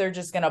snap they're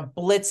just going to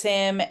blitz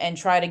him and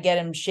try to get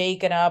him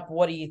shaken up?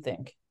 What do you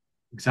think?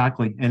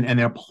 Exactly. And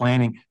they're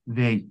planning.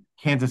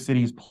 Kansas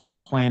City's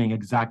planning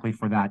exactly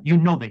for that.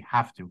 They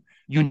have to.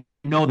 They're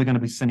going to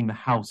be sending the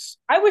house.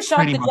 I was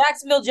shocked the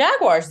Jacksonville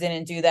Jaguars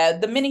didn't do that.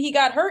 The minute he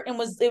got hurt and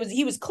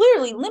he was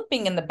clearly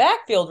limping in the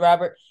backfield,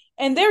 Robert,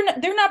 and they're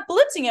not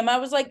blitzing him. I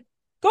was like,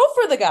 go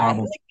for the guy.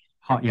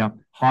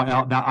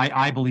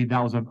 I believe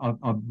that was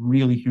a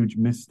really huge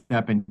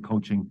misstep in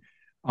coaching.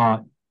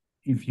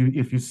 If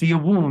you see a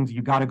wound,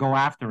 you got to go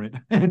after it.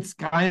 It's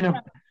kind of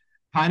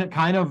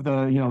kind of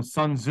the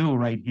Sun Tzu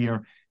right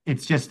here.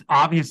 It's just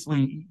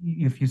obviously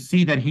if you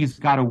see that he's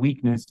got a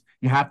weakness,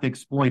 you have to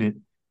exploit it.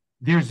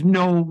 There's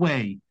no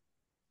way,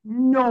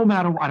 no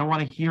matter what, I don't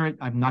want to hear it.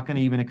 I'm not going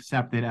to even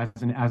accept it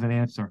as an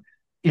answer.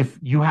 If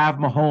you have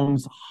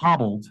Mahomes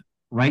hobbled,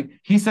 right?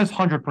 He says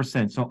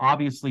 100%. So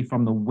obviously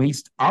from the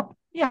waist up,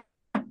 yeah,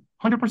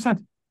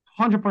 100%,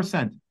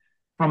 100%.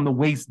 From the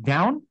waist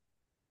down,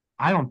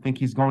 I don't think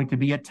he's going to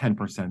be at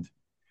 10%.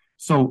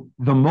 So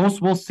the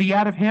most we'll see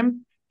out of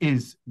him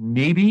is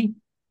maybe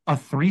a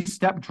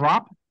three-step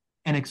drop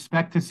and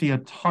expect to see a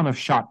ton of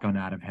shotgun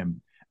out of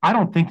him. I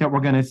don't think that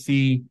we're going to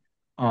see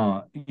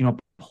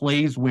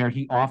plays where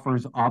he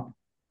offers up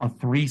a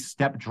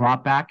three-step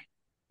drop back.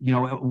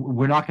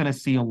 We're not going to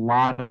see a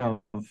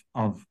lot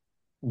of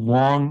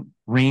long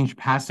range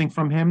passing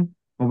from him,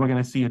 but we're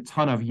going to see a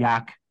ton of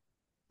yak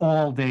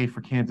all day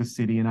for Kansas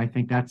City. And I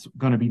think that's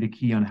going to be the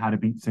key on how to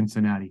beat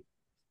Cincinnati.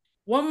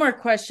 One more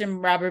question,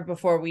 Robert,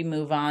 before we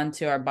move on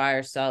to our buy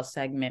or sell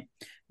segment.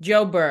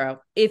 Joe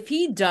Burrow, if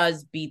he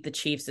does beat the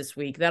Chiefs this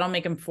week, that'll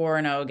make him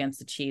 4-0 against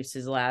the Chiefs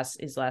his last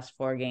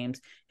four games,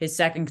 his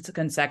second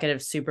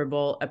consecutive Super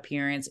Bowl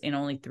appearance in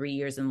only 3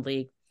 years in the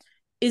league.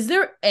 Is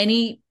there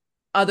any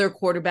other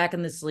quarterback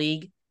in this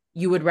league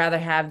you would rather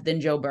have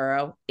than Joe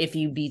Burrow if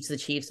he beats the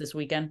Chiefs this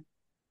weekend?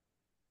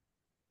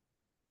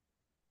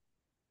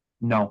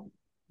 No,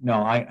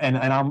 no.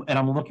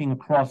 I'm looking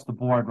across the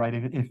board, right?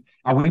 If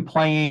are we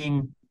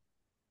playing,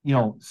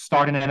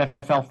 start an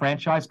NFL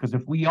franchise? Because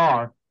if we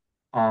are,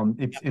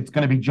 it's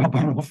going to be Joe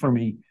Burrow for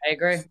me. I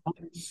agree.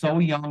 So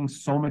young,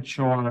 so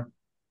mature,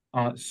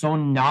 so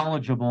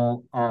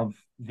knowledgeable of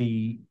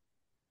the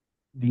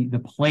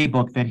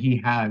playbook that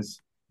he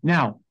has.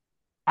 Now,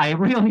 I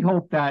really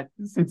hope that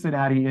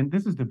Cincinnati, and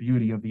this is the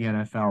beauty of the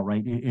NFL,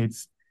 right?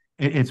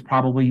 It's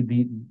probably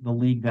the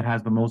league that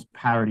has the most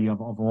parity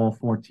of all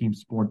four team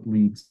sport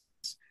leagues,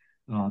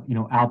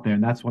 out there,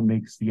 and that's what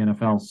makes the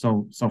NFL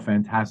so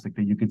fantastic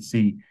that you could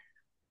see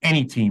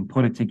any team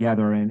put it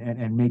together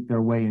and make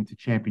their way into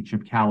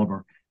championship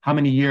caliber. How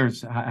many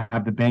years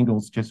have the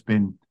Bengals just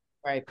been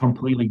Right.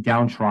 completely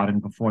downtrodden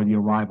before the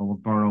arrival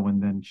of Burrow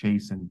and then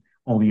Chase and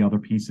all the other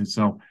pieces?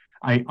 So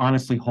I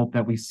honestly hope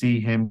that we see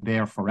him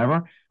there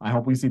forever. I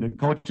hope we see the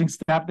coaching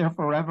staff there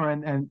forever,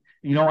 and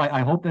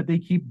I hope that they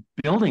keep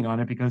building on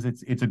it because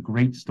it's a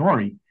great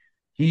story.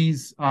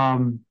 He's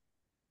an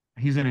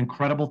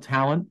incredible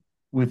talent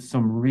with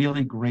some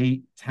really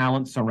great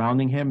talent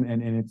surrounding him,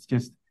 and it's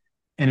just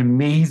an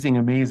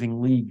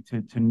amazing league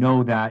to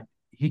know that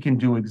he can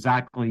do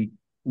exactly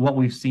what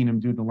we've seen him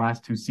do the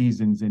last two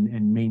seasons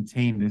and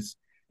maintain this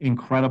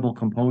incredible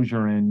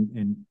composure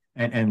and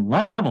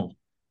level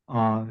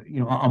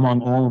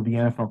among all of the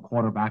NFL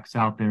quarterbacks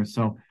out there.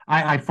 So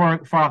I for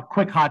a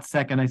quick hot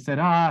second, I said,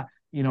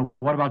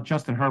 what about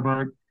Justin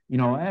Herbert?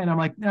 And I'm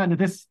like, no,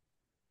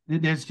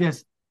 there's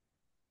just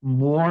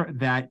more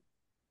that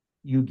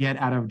you get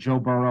out of Joe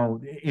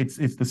Burrow.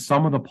 It's the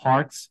sum of the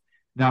parts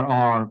that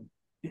are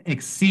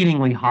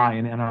exceedingly high,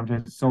 and I'm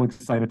just so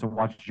excited to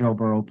watch Joe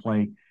Burrow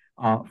play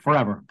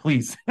forever.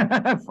 Please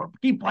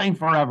keep playing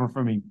forever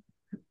for me.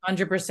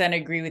 100%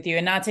 agree with you,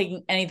 and not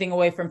taking anything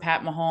away from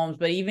Pat Mahomes,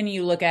 but even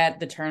you look at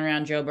the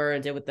turnaround Joe Burrow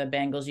did with the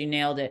Bengals, you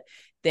nailed it.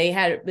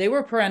 They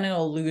were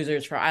perennial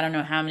losers for I don't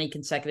know how many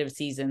consecutive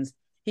seasons.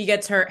 He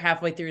gets hurt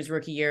halfway through his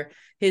rookie year.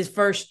 His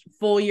first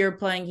full year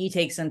playing, he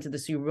takes them to the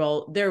Super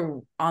Bowl. They're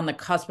on the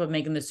cusp of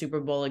making the Super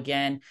Bowl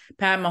again.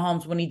 Pat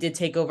Mahomes, when he did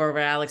take over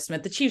Alex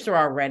Smith, the Chiefs are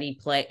already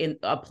in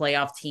a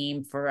playoff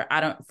team for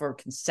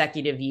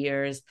consecutive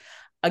years.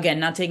 Again,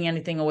 not taking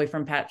anything away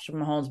from Patrick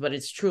Mahomes, but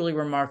it's truly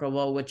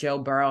remarkable what Joe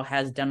Burrow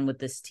has done with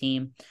this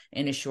team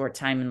in a short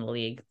time in the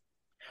league.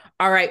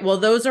 All right. Well,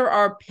 those are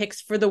our picks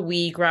for the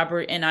week.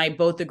 Robert and I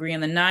both agree on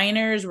the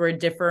Niners. We're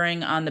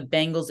differing on the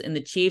Bengals and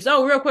the Chiefs.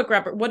 Oh, real quick,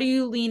 Robert, what are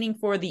you leaning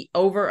for, the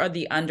over or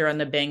the under on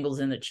the Bengals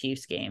and the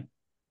Chiefs game?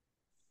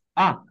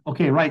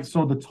 Okay, right.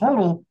 So the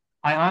total,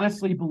 I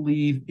honestly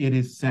believe it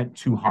is set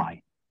too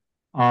high.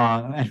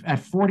 At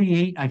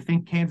 48, I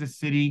think Kansas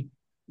City,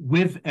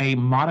 with a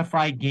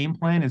modified game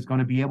plan, is going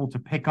to be able to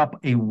pick up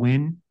a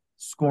win,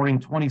 scoring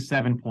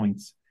 27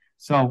 points.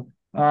 So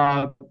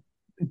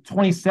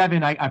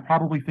 27, I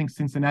probably think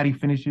Cincinnati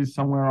finishes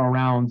somewhere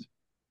around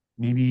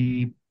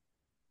maybe,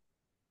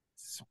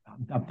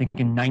 I'm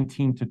thinking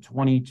 19 to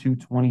 22,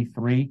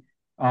 23.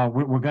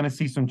 We're going to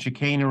see some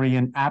chicanery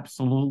and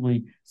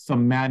absolutely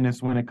some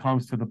madness when it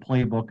comes to the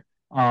playbook.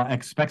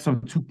 Expect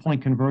some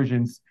 2-point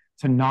conversions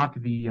to knock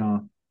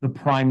the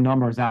prime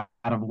numbers out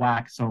of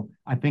whack. So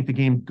I think the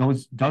game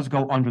does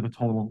go under the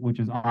total, which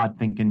is odd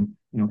thinking,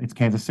 it's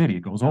Kansas City.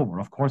 It goes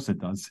over. Of course it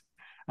does.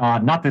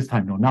 Not this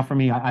time, though. Not for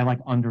me. I like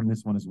under in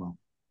this one as well.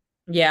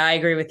 Yeah, I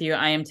agree with you.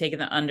 I am taking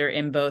the under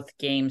in both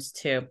games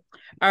too.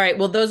 All right.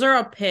 Well, those are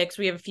our picks.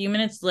 We have a few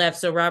minutes left.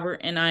 So Robert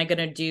and I are going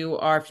to do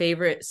our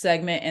favorite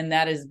segment, and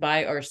that is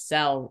buy or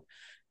sell.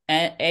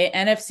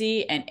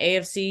 NFC and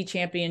AFC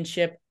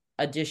Championship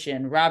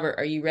edition. Robert,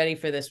 are you ready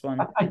for this one?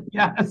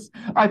 Yes.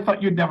 I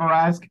thought you'd never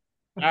ask.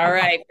 All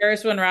right.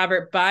 First one,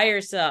 Robert, buy or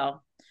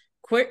sell.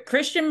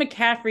 Christian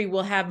McCaffrey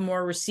will have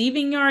more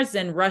receiving yards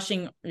than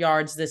rushing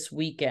yards this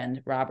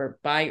weekend. Robert,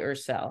 buy or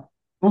sell?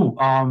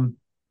 Oh,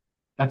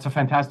 that's a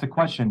fantastic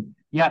question.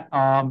 Yet,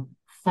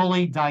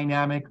 fully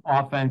dynamic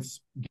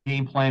offense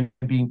game plan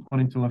being put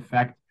into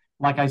effect.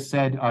 Like I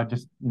said,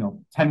 just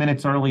 10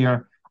 minutes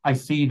earlier, I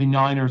see the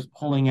Niners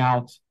pulling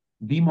out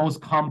the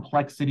most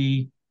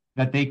complexity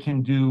that they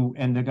can do,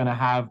 and they're going to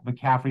have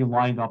McCaffrey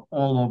lined up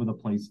all over the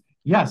place.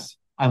 Yes,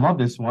 I love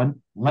this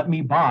one. Let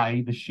me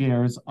buy the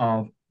shares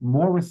of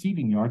more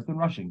receiving yards than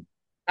rushing.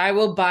 I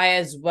will buy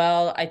as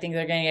well. I think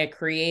they're going to get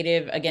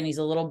creative. Again, he's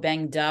a little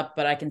banged up,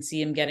 but I can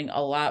see him getting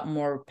a lot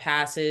more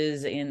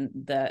passes in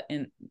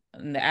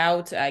the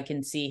out. I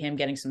can see him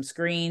getting some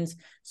screens.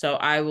 So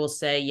I will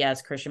say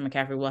yes, Christian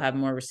McCaffrey will have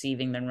more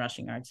receiving than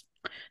rushing yards.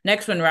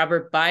 Next one,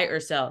 Robert, buy or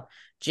sell?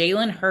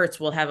 Jalen Hurts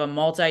will have a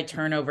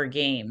multi-turnover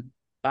game.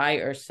 Buy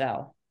or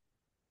sell?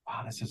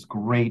 Wow, this is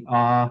great.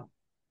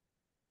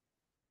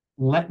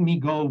 Let me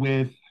go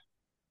with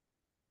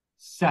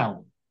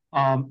sell.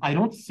 I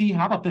don't see,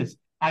 how about this?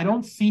 I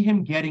don't see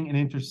him getting an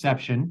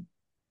interception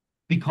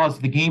because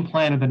the game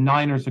plan of the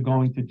Niners are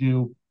going to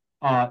do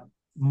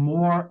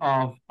more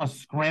of a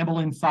scramble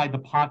inside the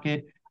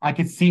pocket. I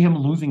could see him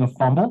losing a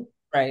fumble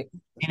Right.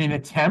 in an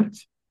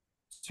attempt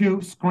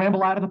to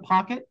scramble out of the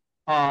pocket.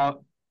 I'm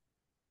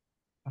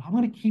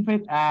going to keep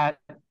it at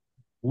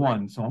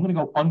one. So I'm going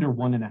to go under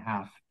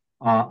 1.5.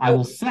 I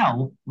will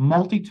sell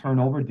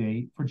multi-turnover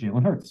day for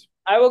Jalen Hurts.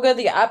 I will go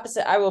the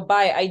opposite. I will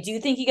buy. I do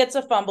think he gets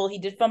a fumble. He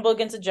did fumble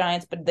against the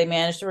Giants, but they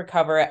managed to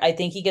recover it. I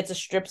think he gets a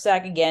strip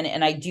sack again,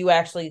 and I do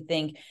actually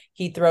think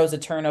he throws a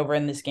turnover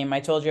in this game. I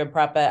told you a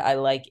prop bet I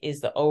like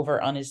is the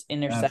over on his Yes.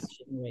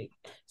 interception rate.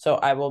 So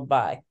I will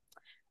buy.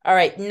 All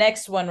right,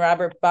 next one,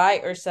 Robert. Buy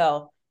or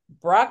sell?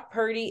 Brock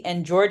Purdy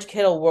and George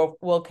Kittle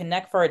will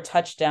connect for a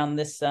touchdown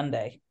this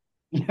Sunday.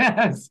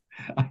 Yes.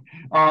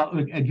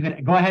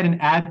 Go ahead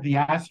and add the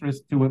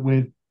asterisk to it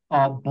with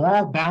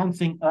ball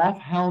bouncing off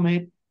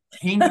helmet,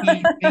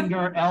 pinky,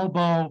 finger,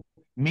 elbow,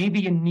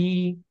 maybe a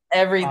knee. Uh,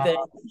 Everything.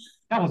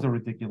 that was a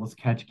ridiculous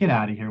catch. Get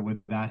out of here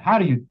with that. How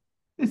do you?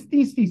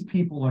 These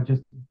people are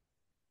just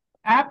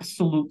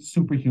absolute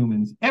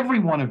superhumans. Every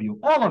one of you,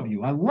 all of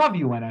you. I love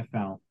you,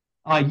 NFL.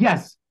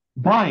 Yes,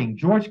 buying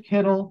George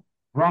Kittle,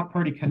 Brock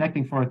Purdy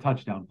connecting for a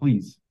touchdown,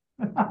 please.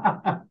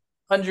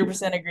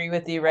 100% agree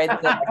with you right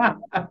there.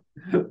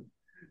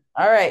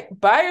 All right,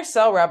 buy or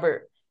sell,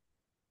 Robert?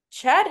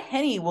 Chad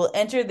Henne will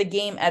enter the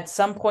game at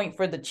some point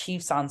for the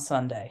Chiefs on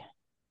Sunday.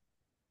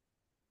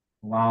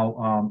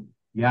 Wow.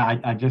 Yeah,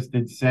 I just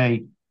did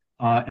say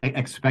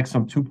expect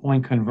some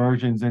 2-point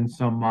conversions and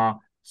some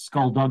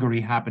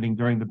skullduggery happening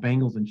during the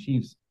Bengals and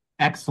Chiefs.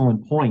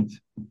 Excellent point.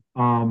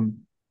 Um,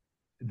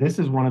 this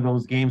is one of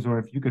those games where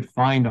if you could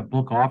find a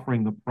book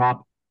offering the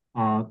prop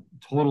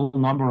total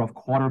number of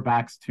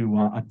quarterbacks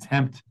to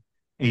attempt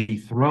a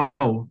throw,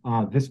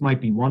 this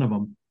might be one of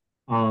them.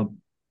 Uh,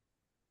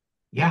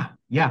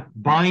 yeah.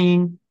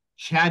 Buying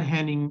Chad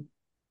Henning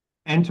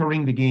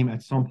entering the game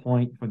at some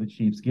point for the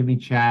Chiefs. Give me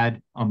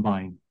Chad. I'm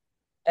buying.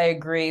 I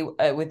agree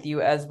with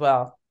you as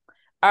well.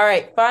 All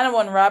right, final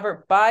one,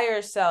 Robert. Buy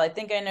or sell? I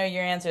think I know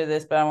your answer to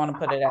this, but I want to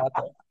put it out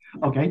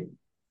there. Okay.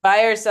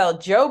 Buy or sell?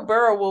 Joe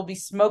Burrow will be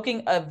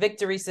smoking a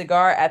victory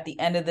cigar at the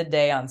end of the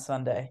day on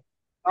Sunday.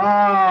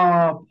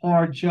 Oh,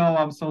 poor Joe.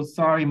 I'm so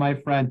sorry, my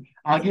friend.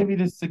 I'll give you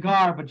this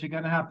cigar, but you're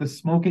gonna have to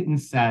smoke it in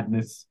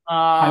sadness.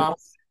 I Uh,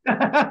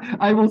 will,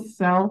 I will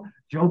sell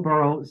Joe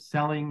Burrow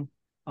selling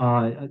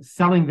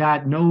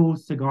that no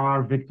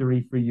cigar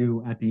victory for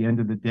you at the end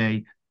of the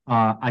day.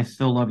 I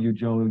still love you,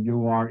 Joe.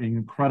 You are an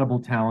incredible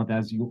talent,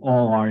 as you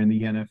all are in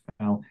the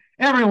NFL.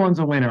 Everyone's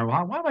a winner.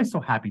 Why am I so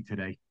happy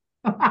today?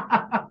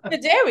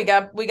 today we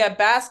got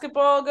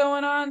basketball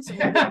going on.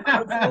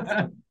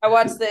 I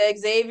watched the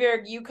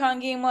Xavier UConn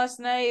game last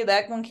night.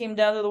 That one came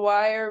down to the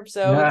wire.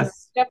 So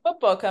it's Yes. got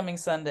football coming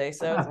Sunday.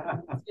 So it's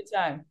a good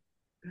time.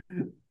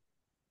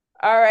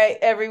 All right,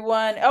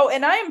 everyone. Oh,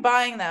 and I am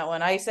buying that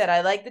one. I said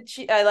I like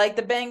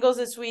the Bengals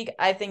this week.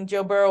 I think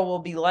Joe Burrow will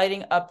be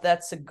lighting up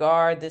that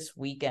cigar this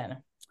weekend.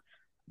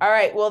 All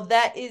right. Well,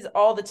 that is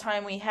all the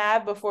time we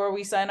have before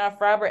we sign off.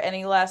 Robert,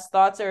 any last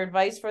thoughts or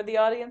advice for the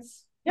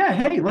audience? Yeah,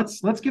 hey,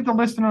 let's give the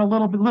listener a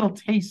little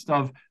taste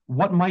of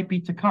what might be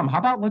to come. How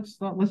about let's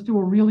do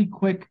a really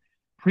quick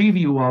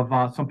preview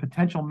of some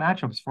potential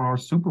matchups for our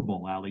Super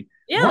Bowl, Allie.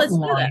 Yeah, What let's do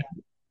line that.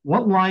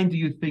 what line do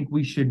you think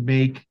we should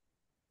make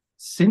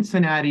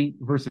Cincinnati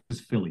versus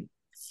Philly?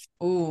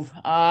 Ooh,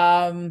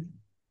 I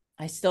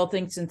still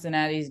think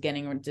Cincinnati's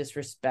getting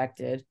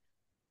disrespected.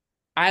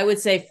 I would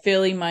say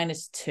Philly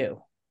 -2.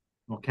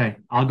 Okay,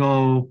 I'm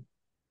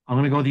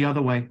gonna go the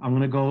other way. I'm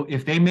gonna go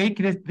if they make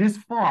it this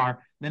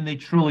far, then they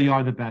truly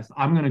are the best.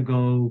 I'm gonna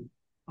go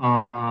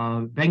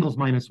Bengals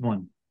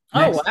 -1. Oh,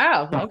 Next.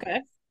 wow.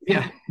 Okay.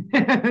 Yeah.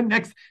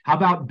 Next, how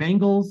about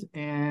Bengals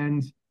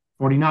and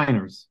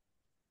 49ers?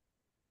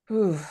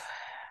 Ooh.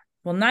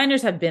 Well,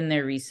 Niners have been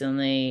there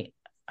recently.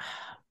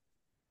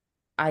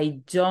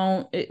 I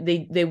don't.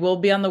 They will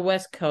be on the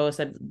West Coast.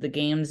 The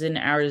game's in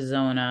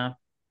Arizona.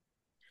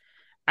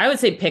 I would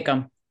say pick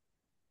them.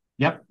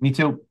 Yep, me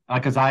too.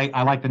 Because I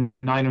like the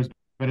Niners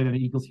better than the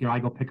Eagles here. I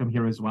go pick them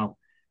here as well.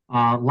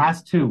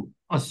 Last two,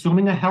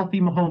 assuming a healthy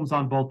Mahomes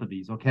on both of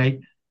these, okay?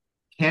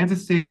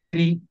 Kansas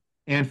City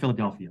and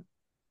Philadelphia.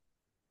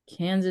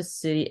 Kansas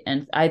City,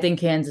 and I think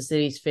Kansas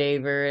City's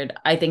favored.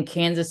 I think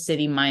Kansas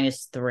City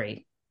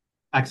 -3.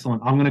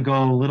 Excellent. I'm going to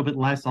go a little bit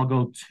less. I'll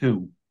go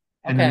two.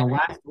 And then Okay. the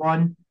last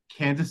one,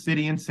 Kansas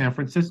City and San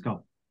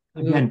Francisco.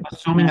 Ooh, Again,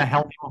 assuming a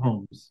healthy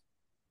Mahomes.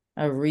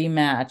 a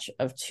rematch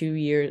of 2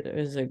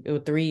 years,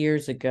 3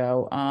 years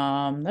ago.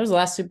 That was the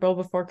last Super Bowl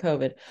before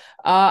COVID.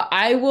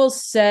 I will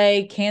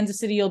say Kansas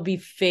City will be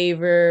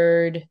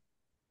favored.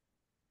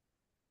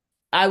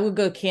 I would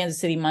go Kansas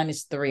City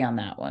 -3 on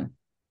that one.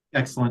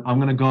 Excellent. I'm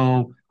going to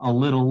go a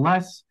little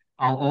less.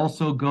 I'll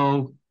also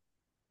go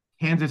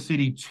Kansas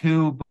City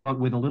two, but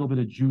with a little bit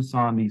of juice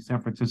on the San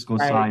Francisco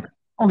Right. side,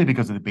 only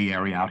because of the Bay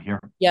Area out here.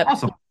 Yep.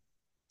 Awesome.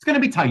 It's going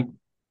to be tight.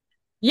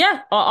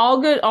 Yeah,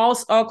 all good, all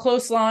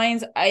close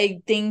lines.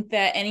 I think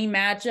that any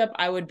matchup,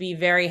 I would be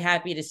very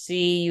happy to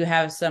see. You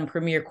have some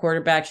premier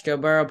quarterbacks: Joe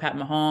Burrow, Pat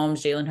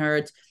Mahomes, Jalen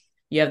Hurts.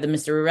 You have the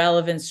Mr.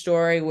 Irrelevant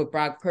story with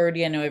Brock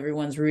Purdy. I know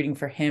everyone's rooting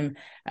for him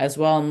as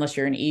well, unless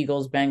you're an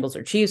Eagles, Bengals,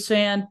 or Chiefs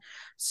fan.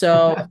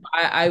 So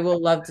I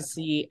will love to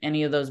see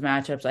any of those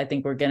matchups. I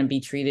think we're going to be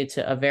treated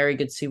to a very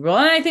good Super Bowl.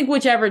 And I think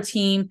whichever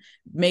team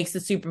makes the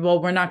Super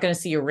Bowl, we're not going to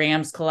see a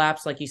Rams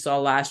collapse like you saw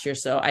last year.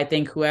 So I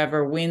think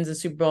whoever wins the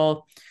Super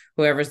Bowl,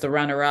 whoever's the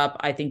runner up,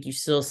 I think you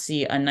still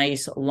see a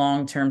nice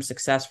long term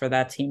success for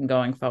that team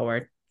going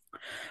forward.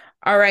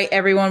 All right,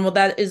 everyone. Well,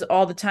 that is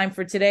all the time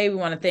for today. We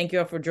want to thank you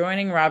all for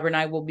joining. Robert and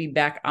I will be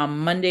back on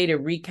Monday to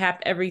recap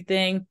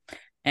everything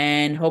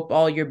and hope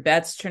all your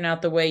bets turn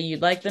out the way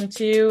you'd like them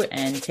to.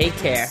 And take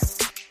care.